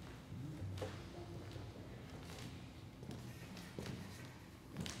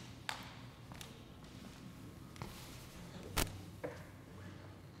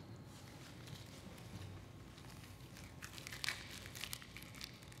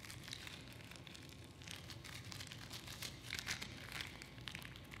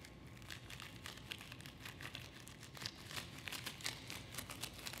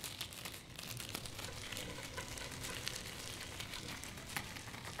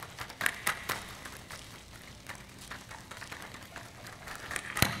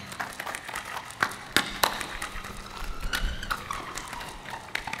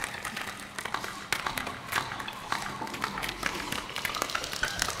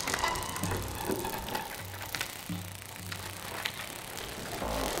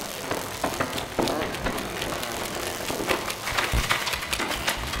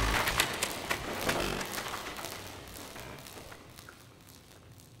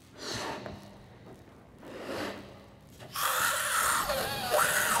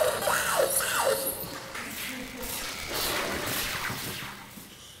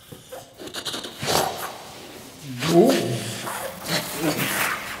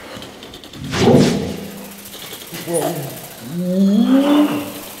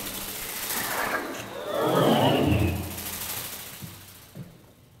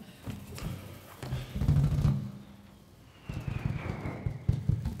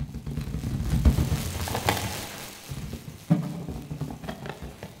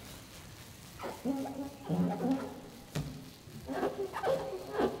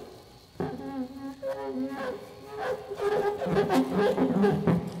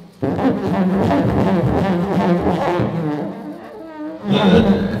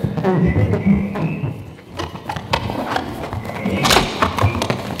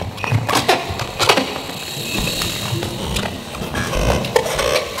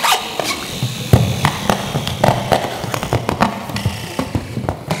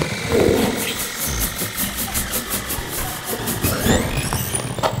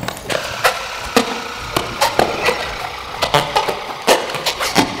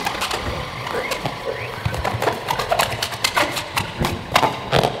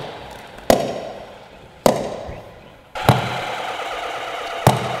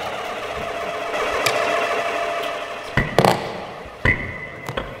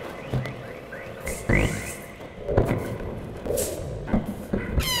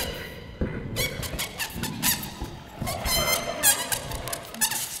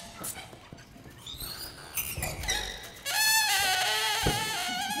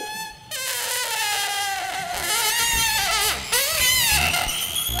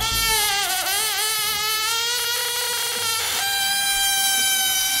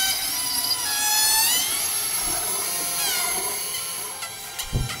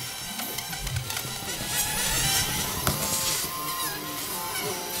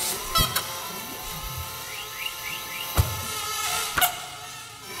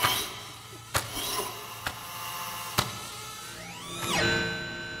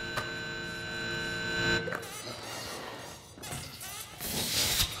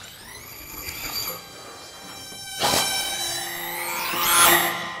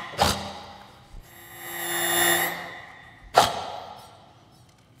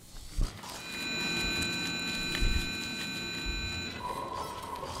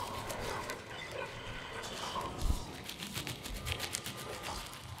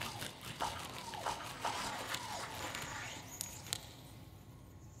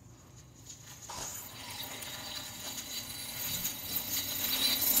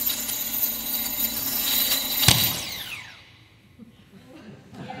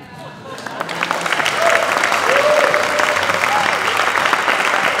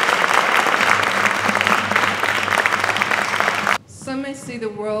 See the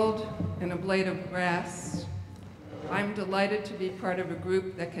world in a blade of grass. I'm delighted to be part of a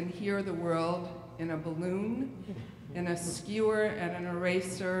group that can hear the world in a balloon, in a skewer and an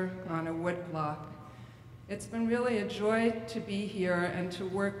eraser on a wood block. It's been really a joy to be here and to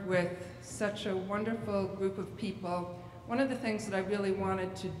work with such a wonderful group of people. One of the things that I really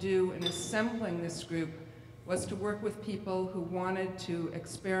wanted to do in assembling this group was to work with people who wanted to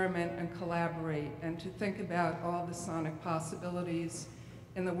experiment and collaborate and to think about all the sonic possibilities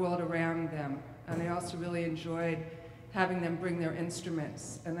in the world around them. And I also really enjoyed having them bring their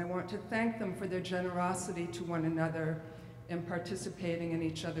instruments. And I want to thank them for their generosity to one another in participating in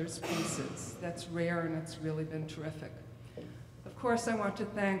each other's pieces. That's rare, and it's really been terrific. Of course, I want to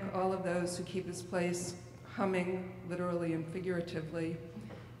thank all of those who keep this place humming, literally and figuratively.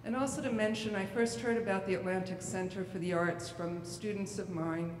 And also to mention, I first heard about the Atlantic Center for the Arts from students of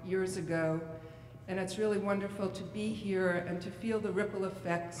mine years ago, and it's really wonderful to be here and to feel the ripple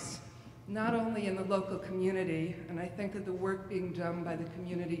effects, not only in the local community, and I think that the work being done by the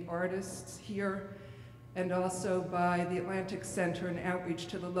community artists here, and also by the Atlantic Center and outreach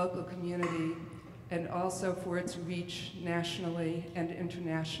to the local community, and also for its reach nationally and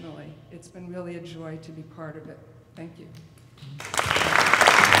internationally. It's been really a joy to be part of it. Thank you.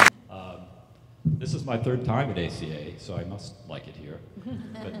 This is my third time at ACA, so I must like it here.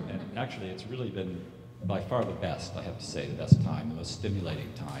 And actually, it's really been by far the best, I have to say, the best time, the most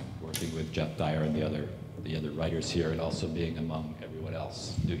stimulating time, working with Geoff Dyer and the other writers here, and also being among everyone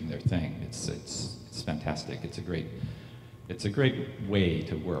else doing their thing. It's fantastic. It's a great way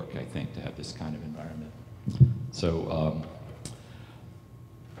to work, I think, to have this kind of environment. So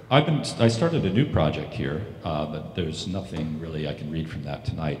I started a new project here, but there's nothing really I can read from that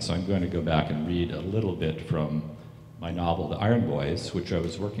tonight. So I'm going to go back and read a little bit from my novel, The Iron Boys, which I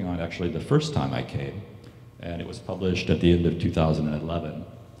was working on actually the first time I came, and it was published at the end of 2011.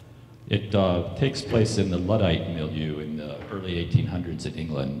 It takes place in the Luddite milieu in the early 1800s in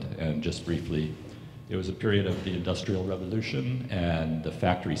England, and just briefly, it was a period of the Industrial Revolution, and the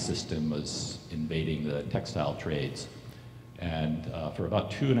factory system was invading the textile trades. And for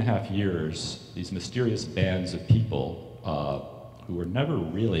about 2.5 years, these mysterious bands of people who were never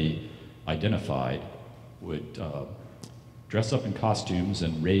really identified would dress up in costumes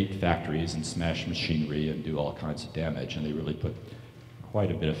and raid factories and smash machinery and do all kinds of damage. And they really put quite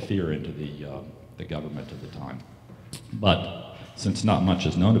a bit of fear into the government of the time. But since not much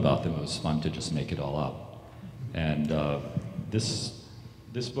is known about them, it was fun to just make it all up. And this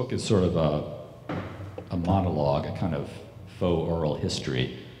book is sort of a monologue, a kind of faux oral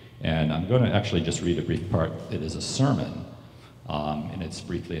history. And I'm going to actually just read a brief part. It is a sermon, and it's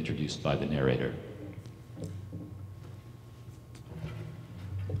briefly introduced by the narrator.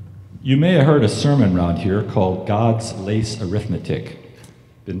 You may have heard a sermon around here called God's Lace Arithmetic.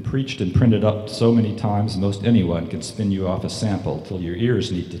 Been preached and printed up so many times, most anyone can spin you off a sample till your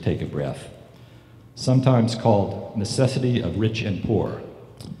ears need to take a breath. Sometimes called Necessity of Rich and Poor.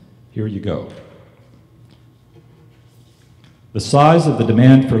 Here you go. The size of the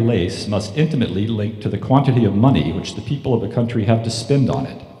demand for lace must intimately link to the quantity of money which the people of a country have to spend on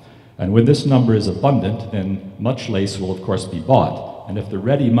it. And when this number is abundant, then much lace will of course be bought. And if the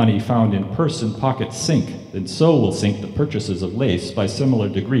ready money found in purse and pocket sink, then so will sink the purchases of lace by similar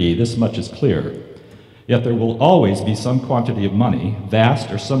degree. This much is clear. Yet there will always be some quantity of money,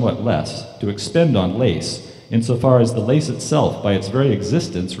 vast or somewhat less, to expend on lace, insofar as the lace itself, by its very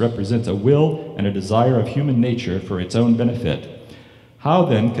existence, represents a will and a desire of human nature for its own benefit. How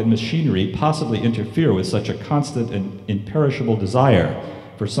then can machinery possibly interfere with such a constant and imperishable desire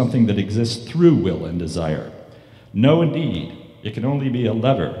for something that exists through will and desire? No, indeed. It can only be a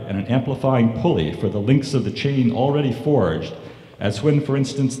lever and an amplifying pulley for the links of the chain already forged, as when, for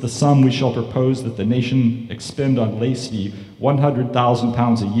instance, the sum we shall propose that the nation expend on lace be 100,000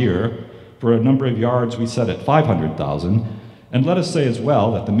 pounds a year, for a number of yards we set at 500,000, and let us say as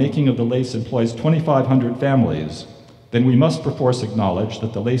well that the making of the lace employs 2,500 families, then we must perforce acknowledge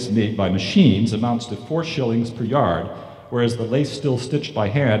that the lace made by machines amounts to 4 shillings per yard, whereas the lace still stitched by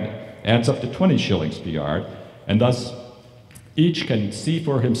hand adds up to 20 shillings per yard, and thus each can see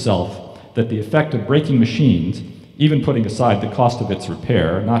for himself that the effect of breaking machines, even putting aside the cost of its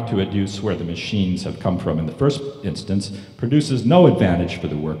repair, not to adduce where the machines have come from in the first instance, produces no advantage for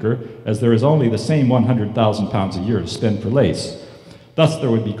the worker, as there is only the same 100,000 pounds a year to spend for lace. Thus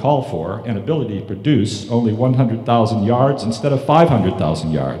there would be called for an ability to produce only 100,000 yards instead of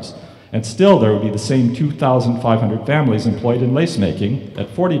 500,000 yards. And still there would be the same 2,500 families employed in lace making at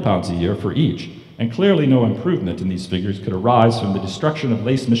 40 pounds a year for each. And clearly no improvement in these figures could arise from the destruction of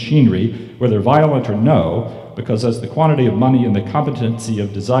lace machinery, whether violent or no, because as the quantity of money and the competency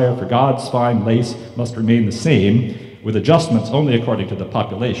of desire for God's fine lace must remain the same, with adjustments only according to the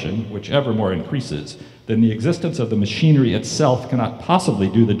population, which evermore increases, then the existence of the machinery itself cannot possibly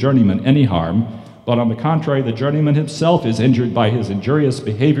do the journeyman any harm, but on the contrary, the journeyman himself is injured by his injurious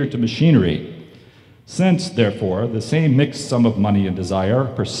behavior to machinery. Since, therefore, the same mixed sum of money and desire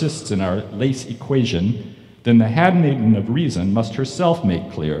persists in our lace equation, then the handmaiden of reason must herself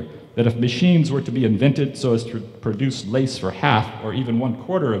make clear that if machines were to be invented so as to produce lace for half or even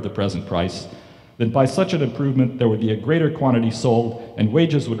 1/4 of the present price, then by such an improvement there would be a greater quantity sold, and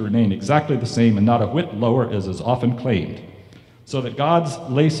wages would remain exactly the same and not a whit lower as is often claimed. So that God's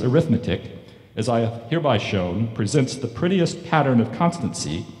lace arithmetic, as I have hereby shown, presents the prettiest pattern of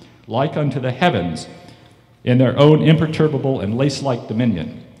constancy, like unto the heavens, in their own imperturbable and lace-like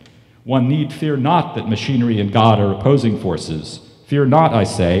dominion. One need fear not that machinery and God are opposing forces. Fear not, I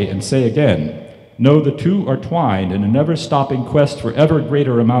say, and say again. Know the two are twined in a never-stopping quest for ever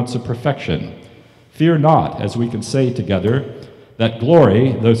greater amounts of perfection. Fear not, as we can say together, that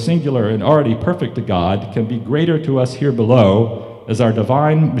glory, though singular and already perfect to God, can be greater to us here below, as our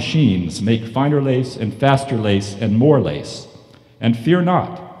divine machines make finer lace and faster lace and more lace. And fear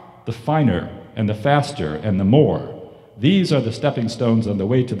not, the finer and the faster and the more. These are the stepping stones on the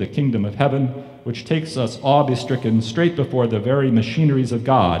way to the kingdom of heaven, which takes us awe-bestricken straight before the very machineries of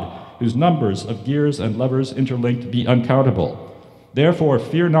God, whose numbers of gears and levers interlinked be uncountable. Therefore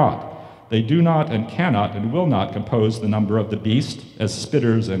fear not. They do not and cannot and will not compose the number of the beast, as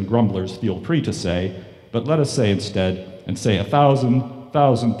spitters and grumblers feel free to say, but let us say instead, and say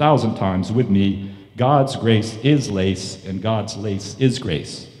 1,000,000 times with me, God's grace is lace, and God's lace is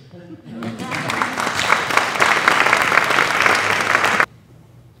grace.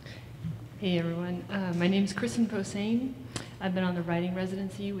 Hey everyone, my name is Kristen Posehn. I've been on the writing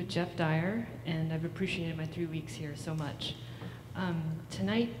residency with Geoff Dyer, and I've appreciated my 3 weeks here so much.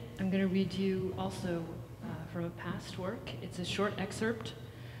 Tonight, I'm going to read to you also from a past work. It's a short excerpt,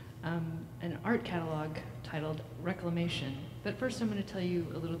 an art catalog titled Reclamation. But first, I'm going to tell you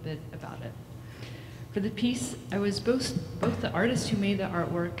a little bit about it. For the piece, I was both the artist who made the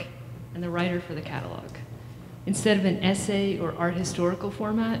artwork and the writer for the catalog. Instead of an essay or art historical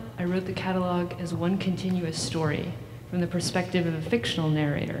format, I wrote the catalog as one continuous story from the perspective of a fictional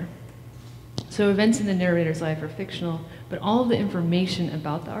narrator. So events in the narrator's life are fictional, but all of the information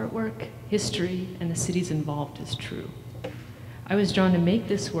about the artwork, history, and the cities involved is true. I was drawn to make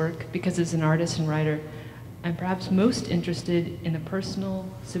this work because as an artist and writer, I'm perhaps most interested in the personal,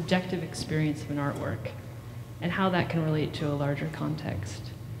 subjective experience of an artwork and how that can relate to a larger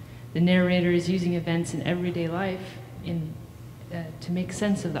context. The narrator is using events in everyday life to make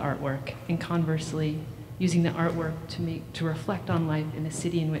sense of the artwork, and conversely, using the artwork to reflect on life in the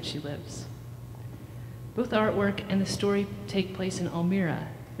city in which she lives. Both the artwork and the story take place in Almere,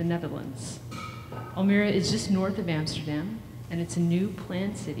 the Netherlands. Almere is just north of Amsterdam, and it's a new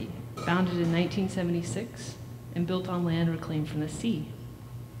planned city, founded in 1976 and built on land reclaimed from the sea.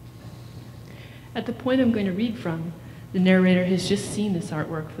 At the point I'm going to read from, the narrator has just seen this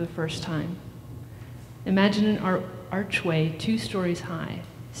artwork for the first time. Imagine an archway 2 stories high,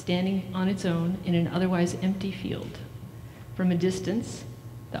 standing on its own in an otherwise empty field. From a distance,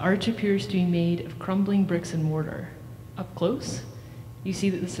 the arch appears to be made of crumbling bricks and mortar. Up close, you see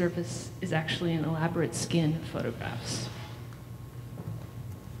that the surface is actually an elaborate skin of photographs.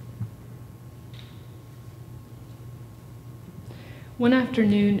 One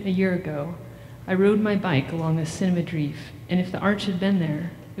afternoon a year ago, I rode my bike along the Cinema Reef, and if the arch had been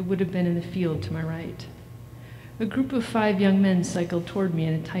there, it would have been in the field to my right. A group of 5 young men cycled toward me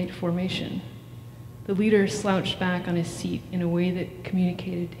in a tight formation. The leader slouched back on his seat in a way that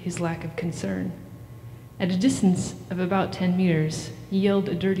communicated his lack of concern. At a distance of about 10 meters, he yelled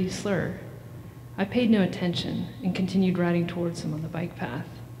a dirty slur. I paid no attention and continued riding towards him on the bike path.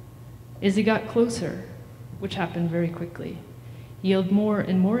 As he got closer, which happened very quickly, he yelled more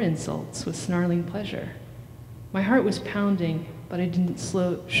and more insults with snarling pleasure. My heart was pounding, but I didn't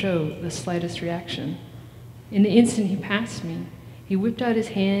show the slightest reaction. In the instant he passed me, he whipped out his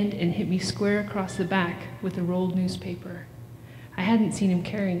hand and hit me square across the back with a rolled newspaper. I hadn't seen him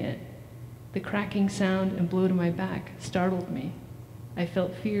carrying it. The cracking sound and blow to my back startled me. I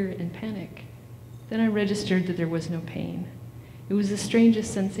felt fear and panic. Then I registered that there was no pain. It was the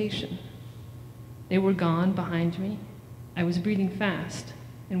strangest sensation. They were gone behind me. I was breathing fast,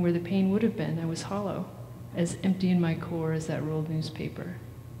 and where the pain would have been, I was hollow, as empty in my core as that rolled newspaper.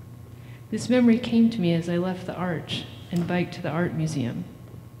 This memory came to me as I left the arch and biked to the art museum.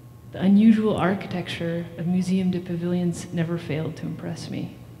 The unusual architecture of Museum de Pavilions never failed to impress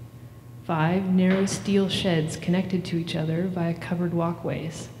me. 5 narrow steel sheds connected to each other via covered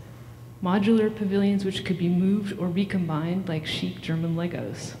walkways. Modular pavilions which could be moved or recombined like chic German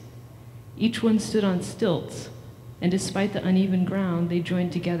Legos. Each one stood on stilts, and despite the uneven ground, they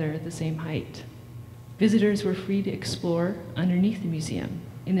joined together at the same height. Visitors were free to explore underneath the museum,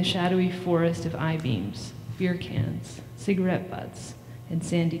 in the shadowy forest of I-beams, beer cans, cigarette butts, and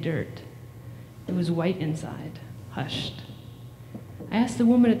sandy dirt. It was white inside, hushed. I asked the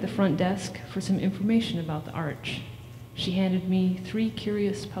woman at the front desk for some information about the arch. She handed me 3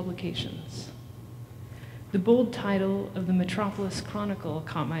 curious publications. The bold title of the Metropolis Chronicle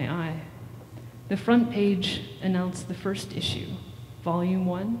caught my eye. The front page announced the first issue, Volume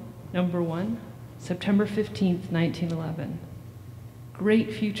 1, Number 1, September 15th, 1911.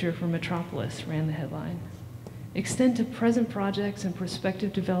 Great future for Metropolis, ran the headline. Extent of present projects and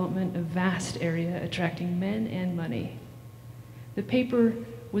prospective development of vast area attracting men and money. The paper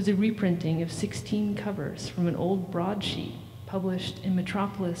was a reprinting of 16 covers from an old broadsheet published in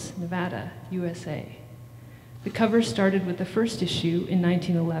Metropolis, Nevada, USA. The cover started with the first issue in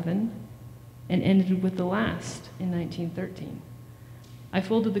 1911 and ended with the last in 1913. I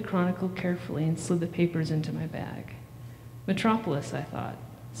folded the Chronicle carefully and slid the papers into my bag. Metropolis, I thought,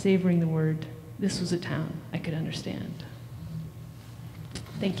 savoring the word. This was a town I could understand.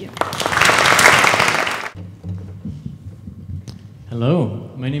 Thank you.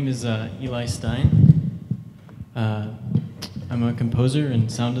 Hello, my name is Eli Stein. I'm a composer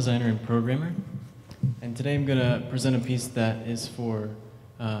and sound designer and programmer. And today I'm going to present a piece that is for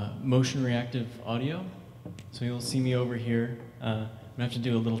motion reactive audio. So you'll see me over here. I'm going to have to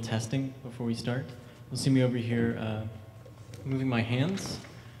do a little testing before we start. You'll see me over here moving my hands.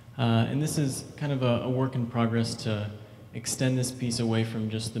 And this is kind of a work in progress to extend this piece away from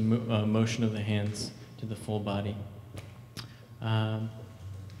just the motion of the hands to the full body. I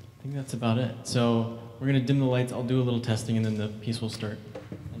think that's about it. So we're going to dim the lights. I'll do a little testing, and then the piece will start.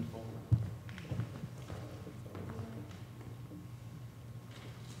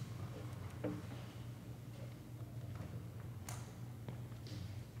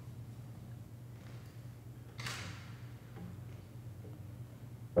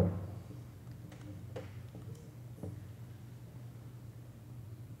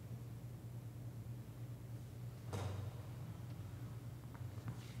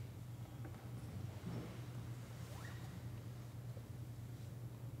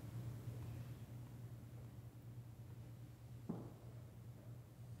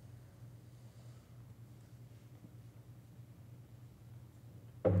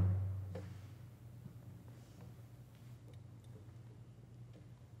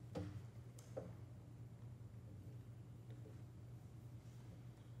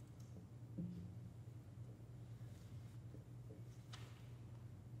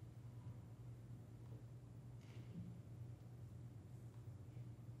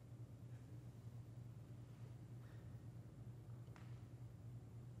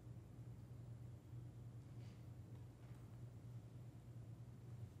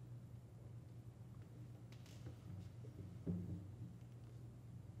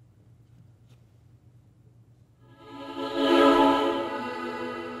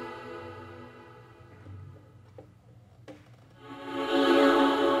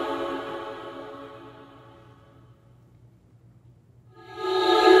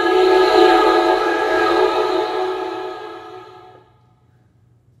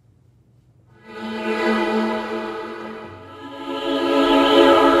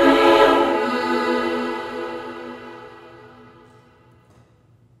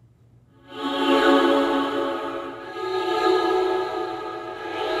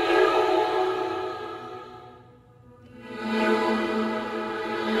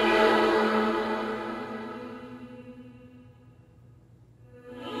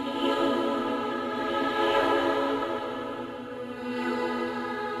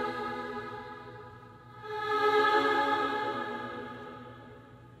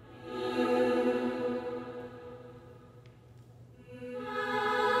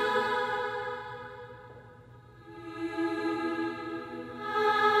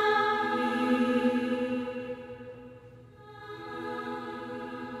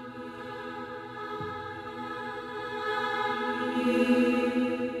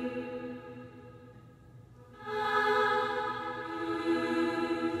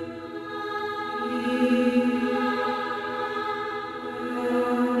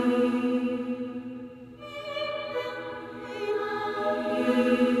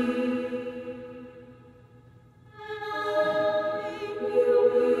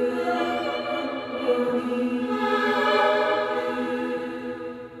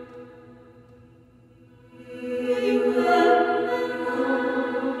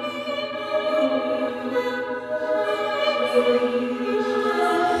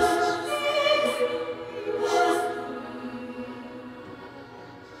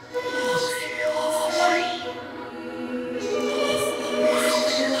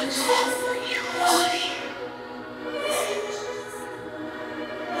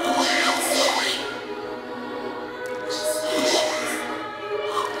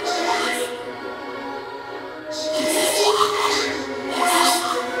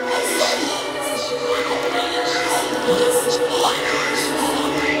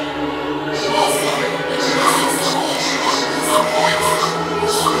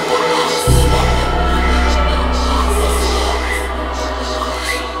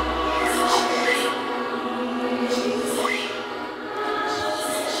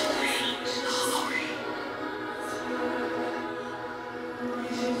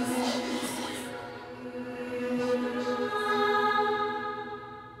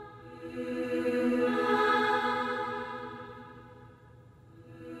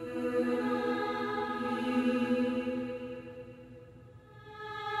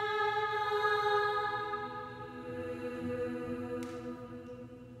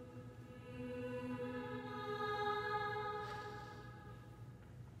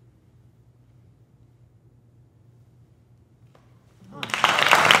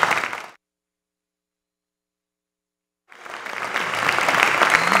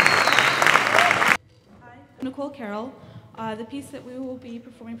 carol. The piece that we will be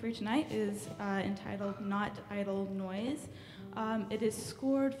performing for you tonight is entitled Not Idle Noise. It is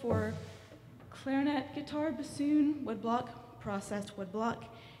scored for clarinet, guitar, bassoon, woodblock, processed woodblock,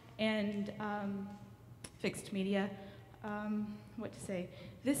 and fixed media. What to say?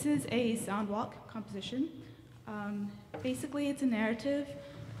 This is a sound walk composition. Basically, it's a narrative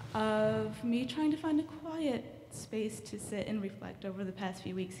of me trying to find a quiet space to sit and reflect over the past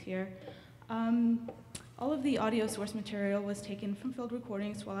few weeks here. All of the audio source material was taken from field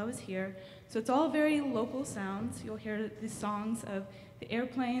recordings while I was here, so it's all very local sounds. You'll hear the songs of the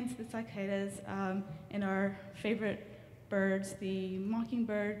airplanes, the cicadas, and our favorite birds, the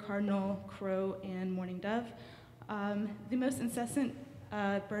mockingbird, cardinal, crow, and mourning dove. The most incessant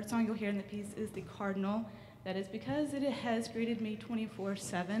bird song you'll hear in the piece is the cardinal. That is because it has greeted me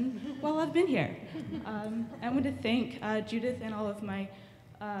 24/7 while I've been here. I want to thank Judith and all of my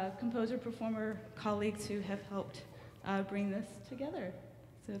composer-performer colleagues who have helped bring this together.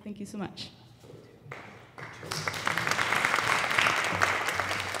 So thank you so much.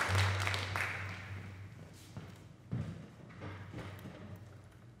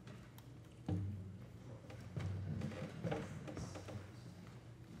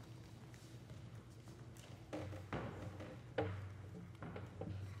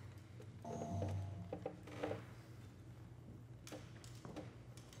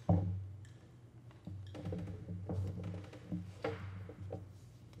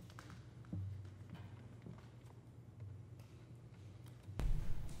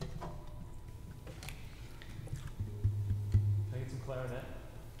 Clarinet.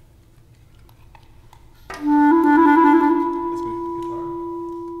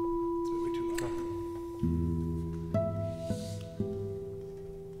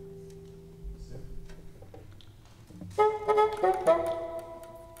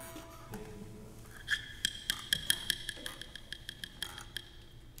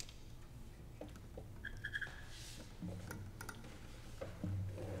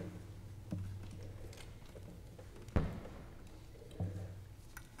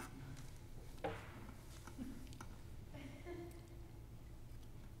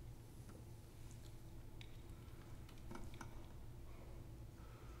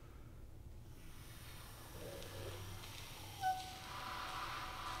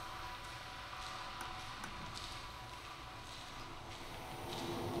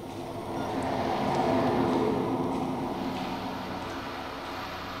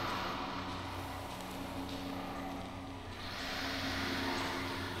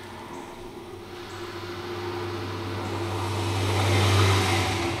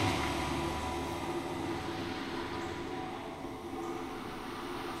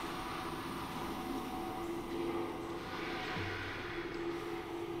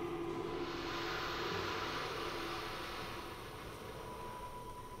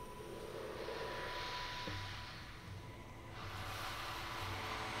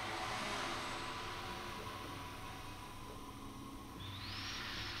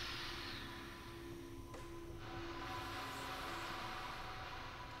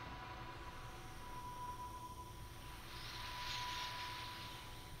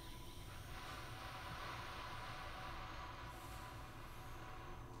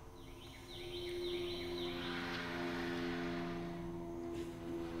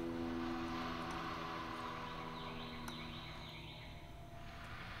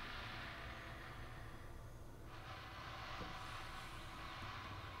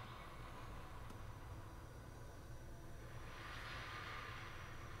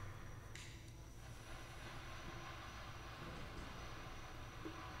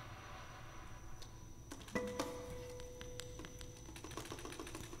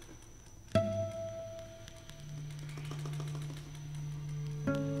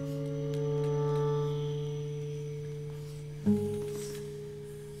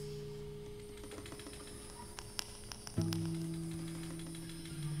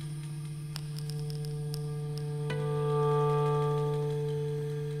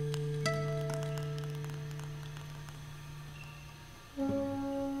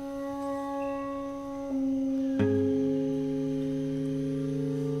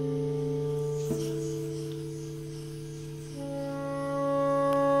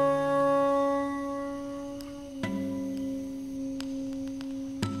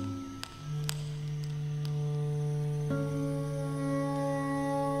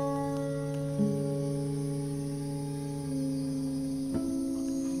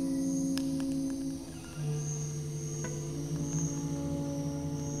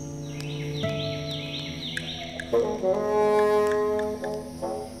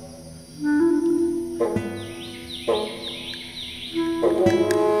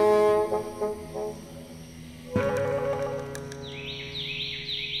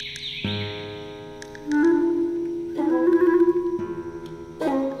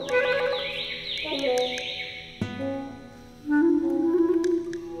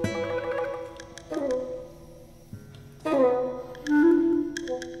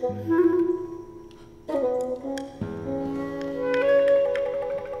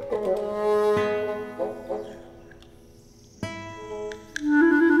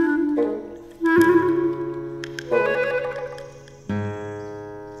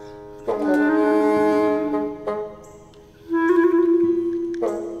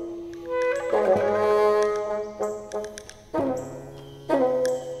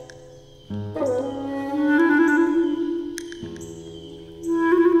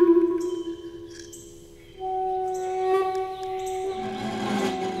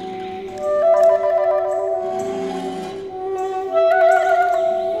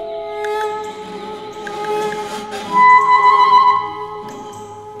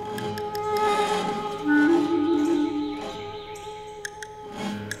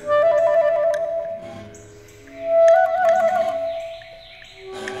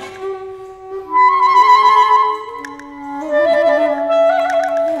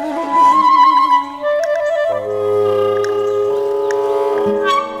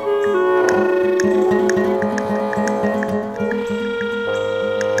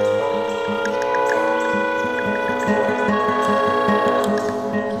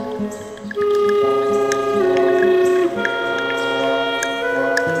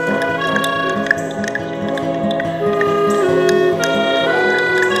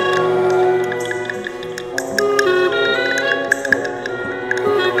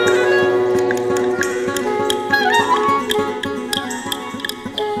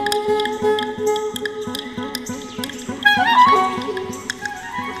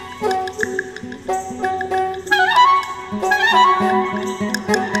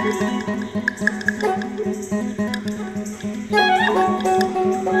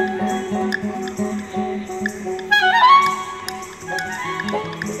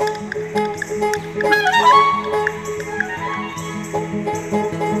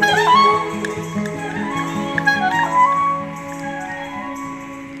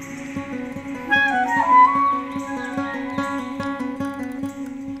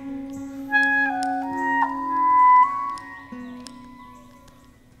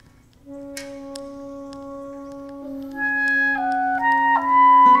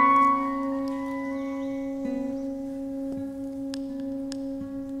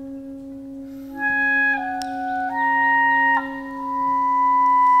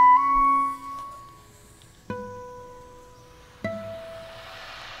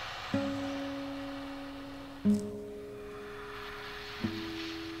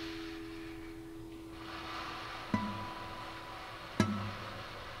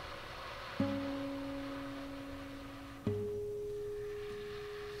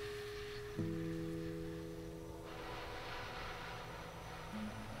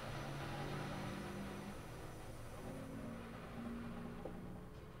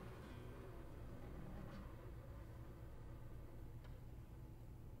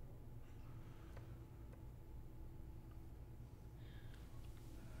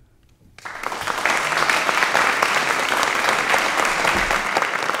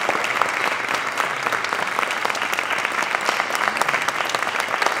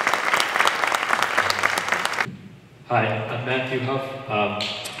 Hi, I'm Matthew Huff.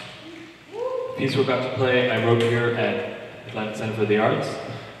 The piece we're about to play, I wrote here at Atlantic Center for the Arts.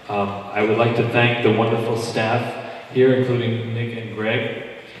 I would like to thank the wonderful staff here, including Nick and Greg.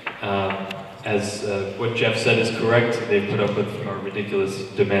 As what Geoff said is correct, they've put up with our ridiculous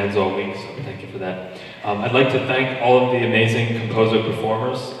demands all week, so thank you for that. I'd like to thank all of the amazing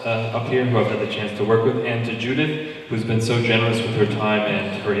composer-performers up here who I've had the chance to work with, and to Judith, who's been so generous with her time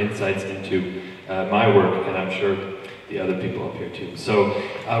and her insights into my work, and I'm sure the other people up here too. So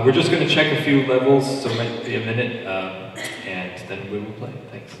we're just going to check a few levels, so it might be a minute, and then we will play.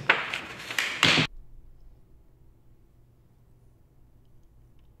 Thanks.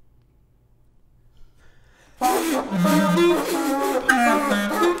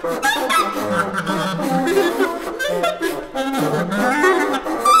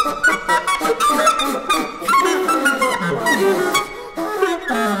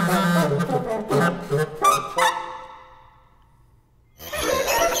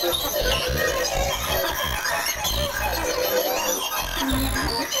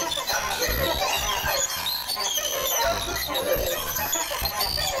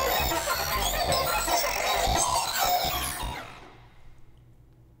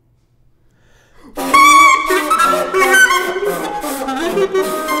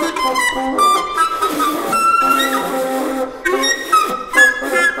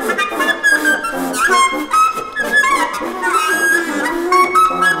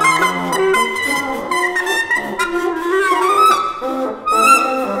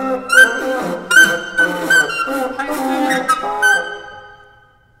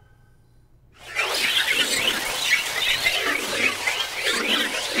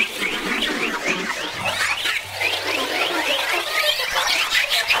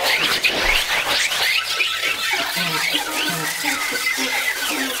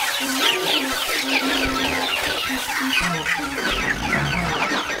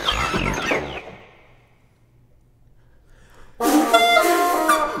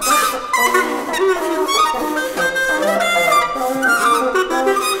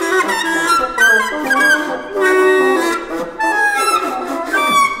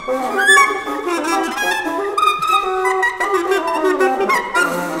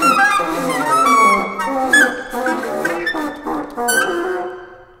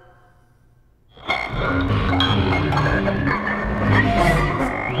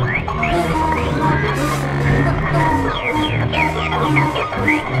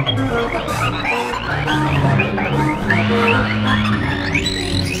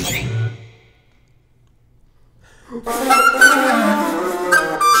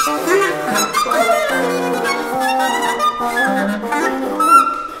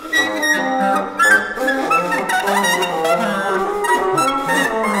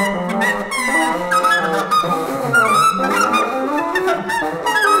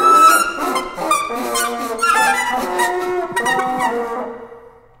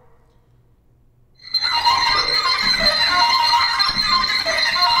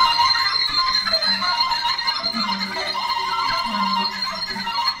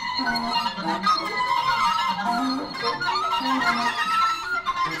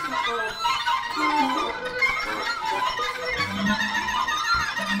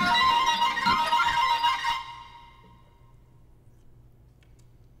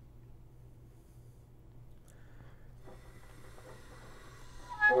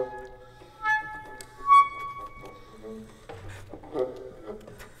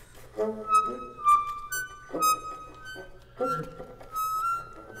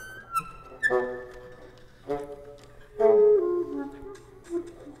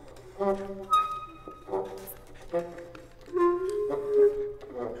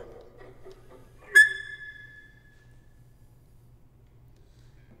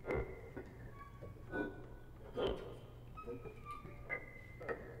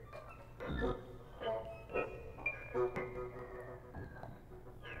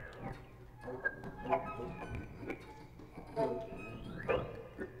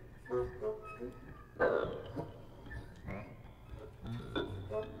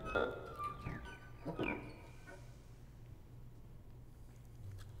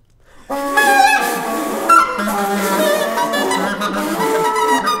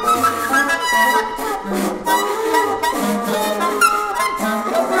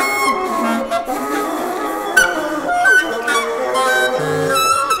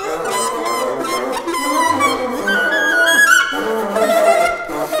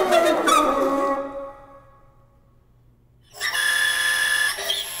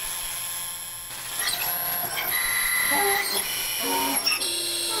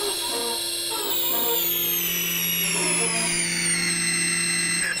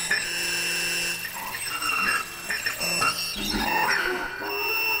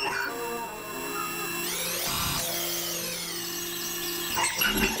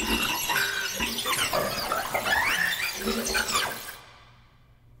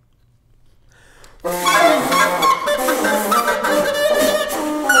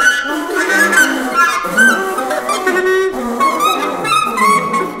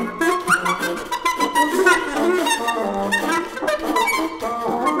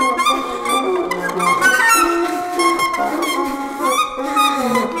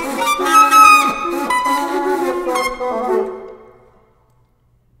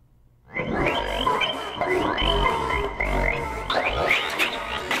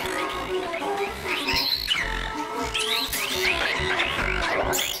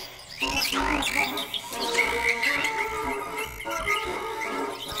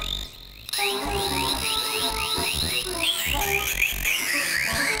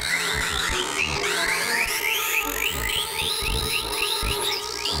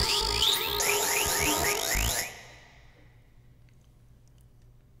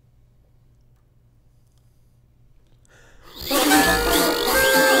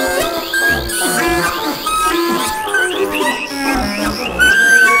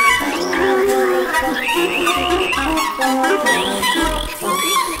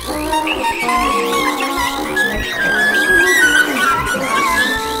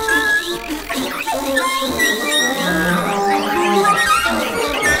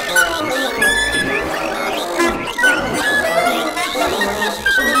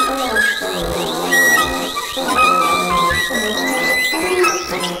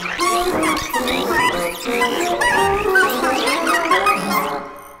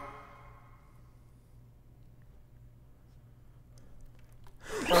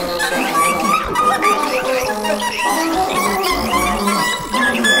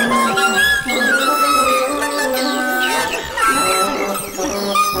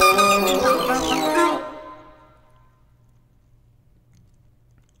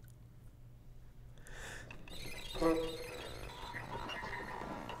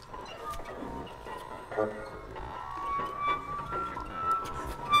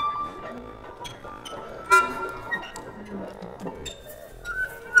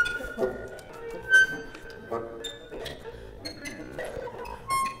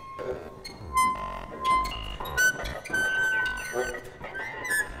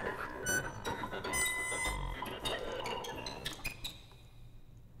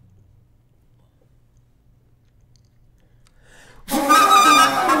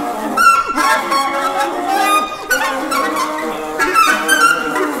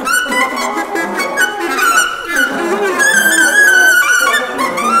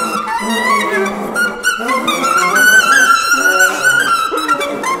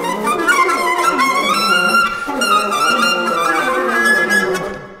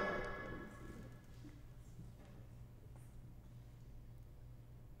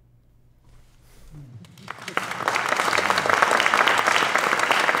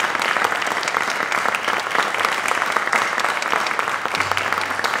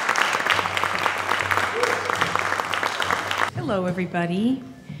 Hello, everybody.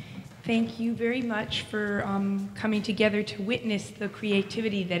 Thank you very much for coming together to witness the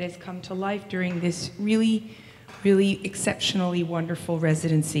creativity that has come to life during this really, really exceptionally wonderful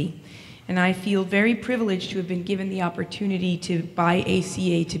residency. And I feel very privileged to have been given the opportunity by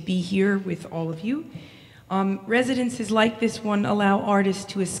ACA to be here with all of you. Residences like this one allow artists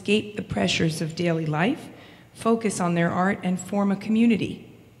to escape the pressures of daily life, focus on their art, and form a community.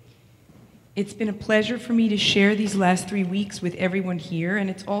 It's been a pleasure for me to share these last 3 weeks with everyone here, and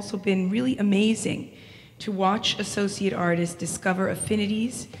it's also been really amazing to watch associate artists discover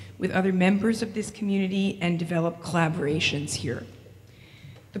affinities with other members of this community and develop collaborations here.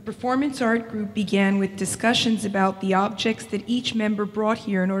 The performance art group began with discussions about the objects that each member brought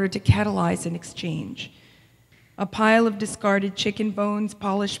here in order to catalyze an exchange. A pile of discarded chicken bones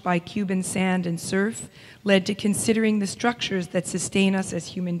polished by Cuban sand and surf led to considering the structures that sustain us as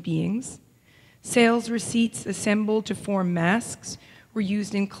human beings. Sales receipts assembled to form masks were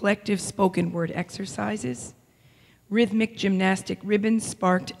used in collective spoken word exercises. Rhythmic gymnastic ribbons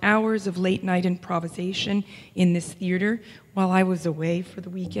sparked hours of late-night improvisation in this theater while I was away for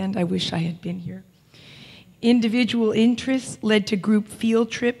the weekend. I wish I had been here. Individual interests led to group field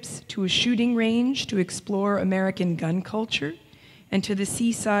trips to a shooting range to explore American gun culture, and to the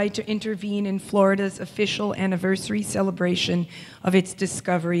seaside to intervene in Florida's official anniversary celebration of its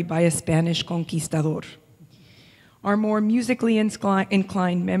discovery by a Spanish conquistador. Our more musically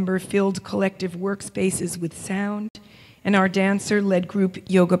inclined member filled collective workspaces with sound, and our dancer led group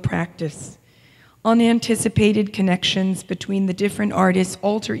yoga practice. Unanticipated connections between the different artists'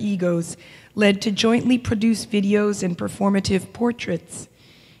 alter egos led to jointly produced videos and performative portraits.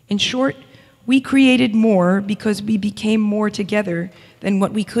 In short, we created more because we became more together than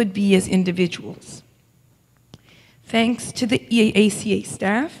what we could be as individuals. Thanks to the ACA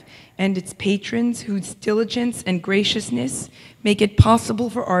staff and its patrons whose diligence and graciousness make it possible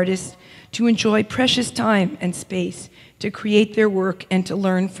for artists to enjoy precious time and space to create their work and to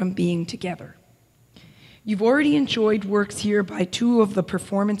learn from being together. You've already enjoyed works here by two of the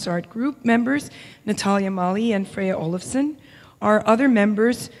performance art group members, Natalia Mali and Freya Olofsson. Our other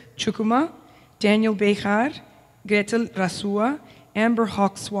members, Chukuma, Daniel Bejar, Gretel Rasua, Amber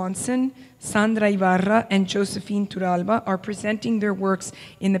Hawk Swanson, Sandra Ibarra, and Josephine Turalba are presenting their works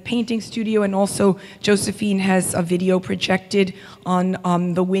in the painting studio, and also Josephine has a video projected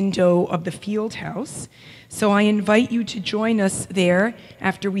on the window of the field house. So I invite you to join us there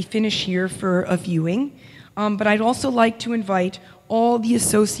after we finish here for a viewing. But I'd also like to invite all the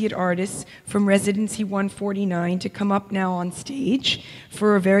associate artists from Residency 149 to come up now on stage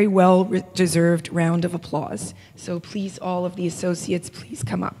for a very well-deserved round of applause. So please, all of the associates, please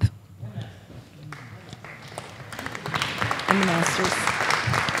come up. And the masters.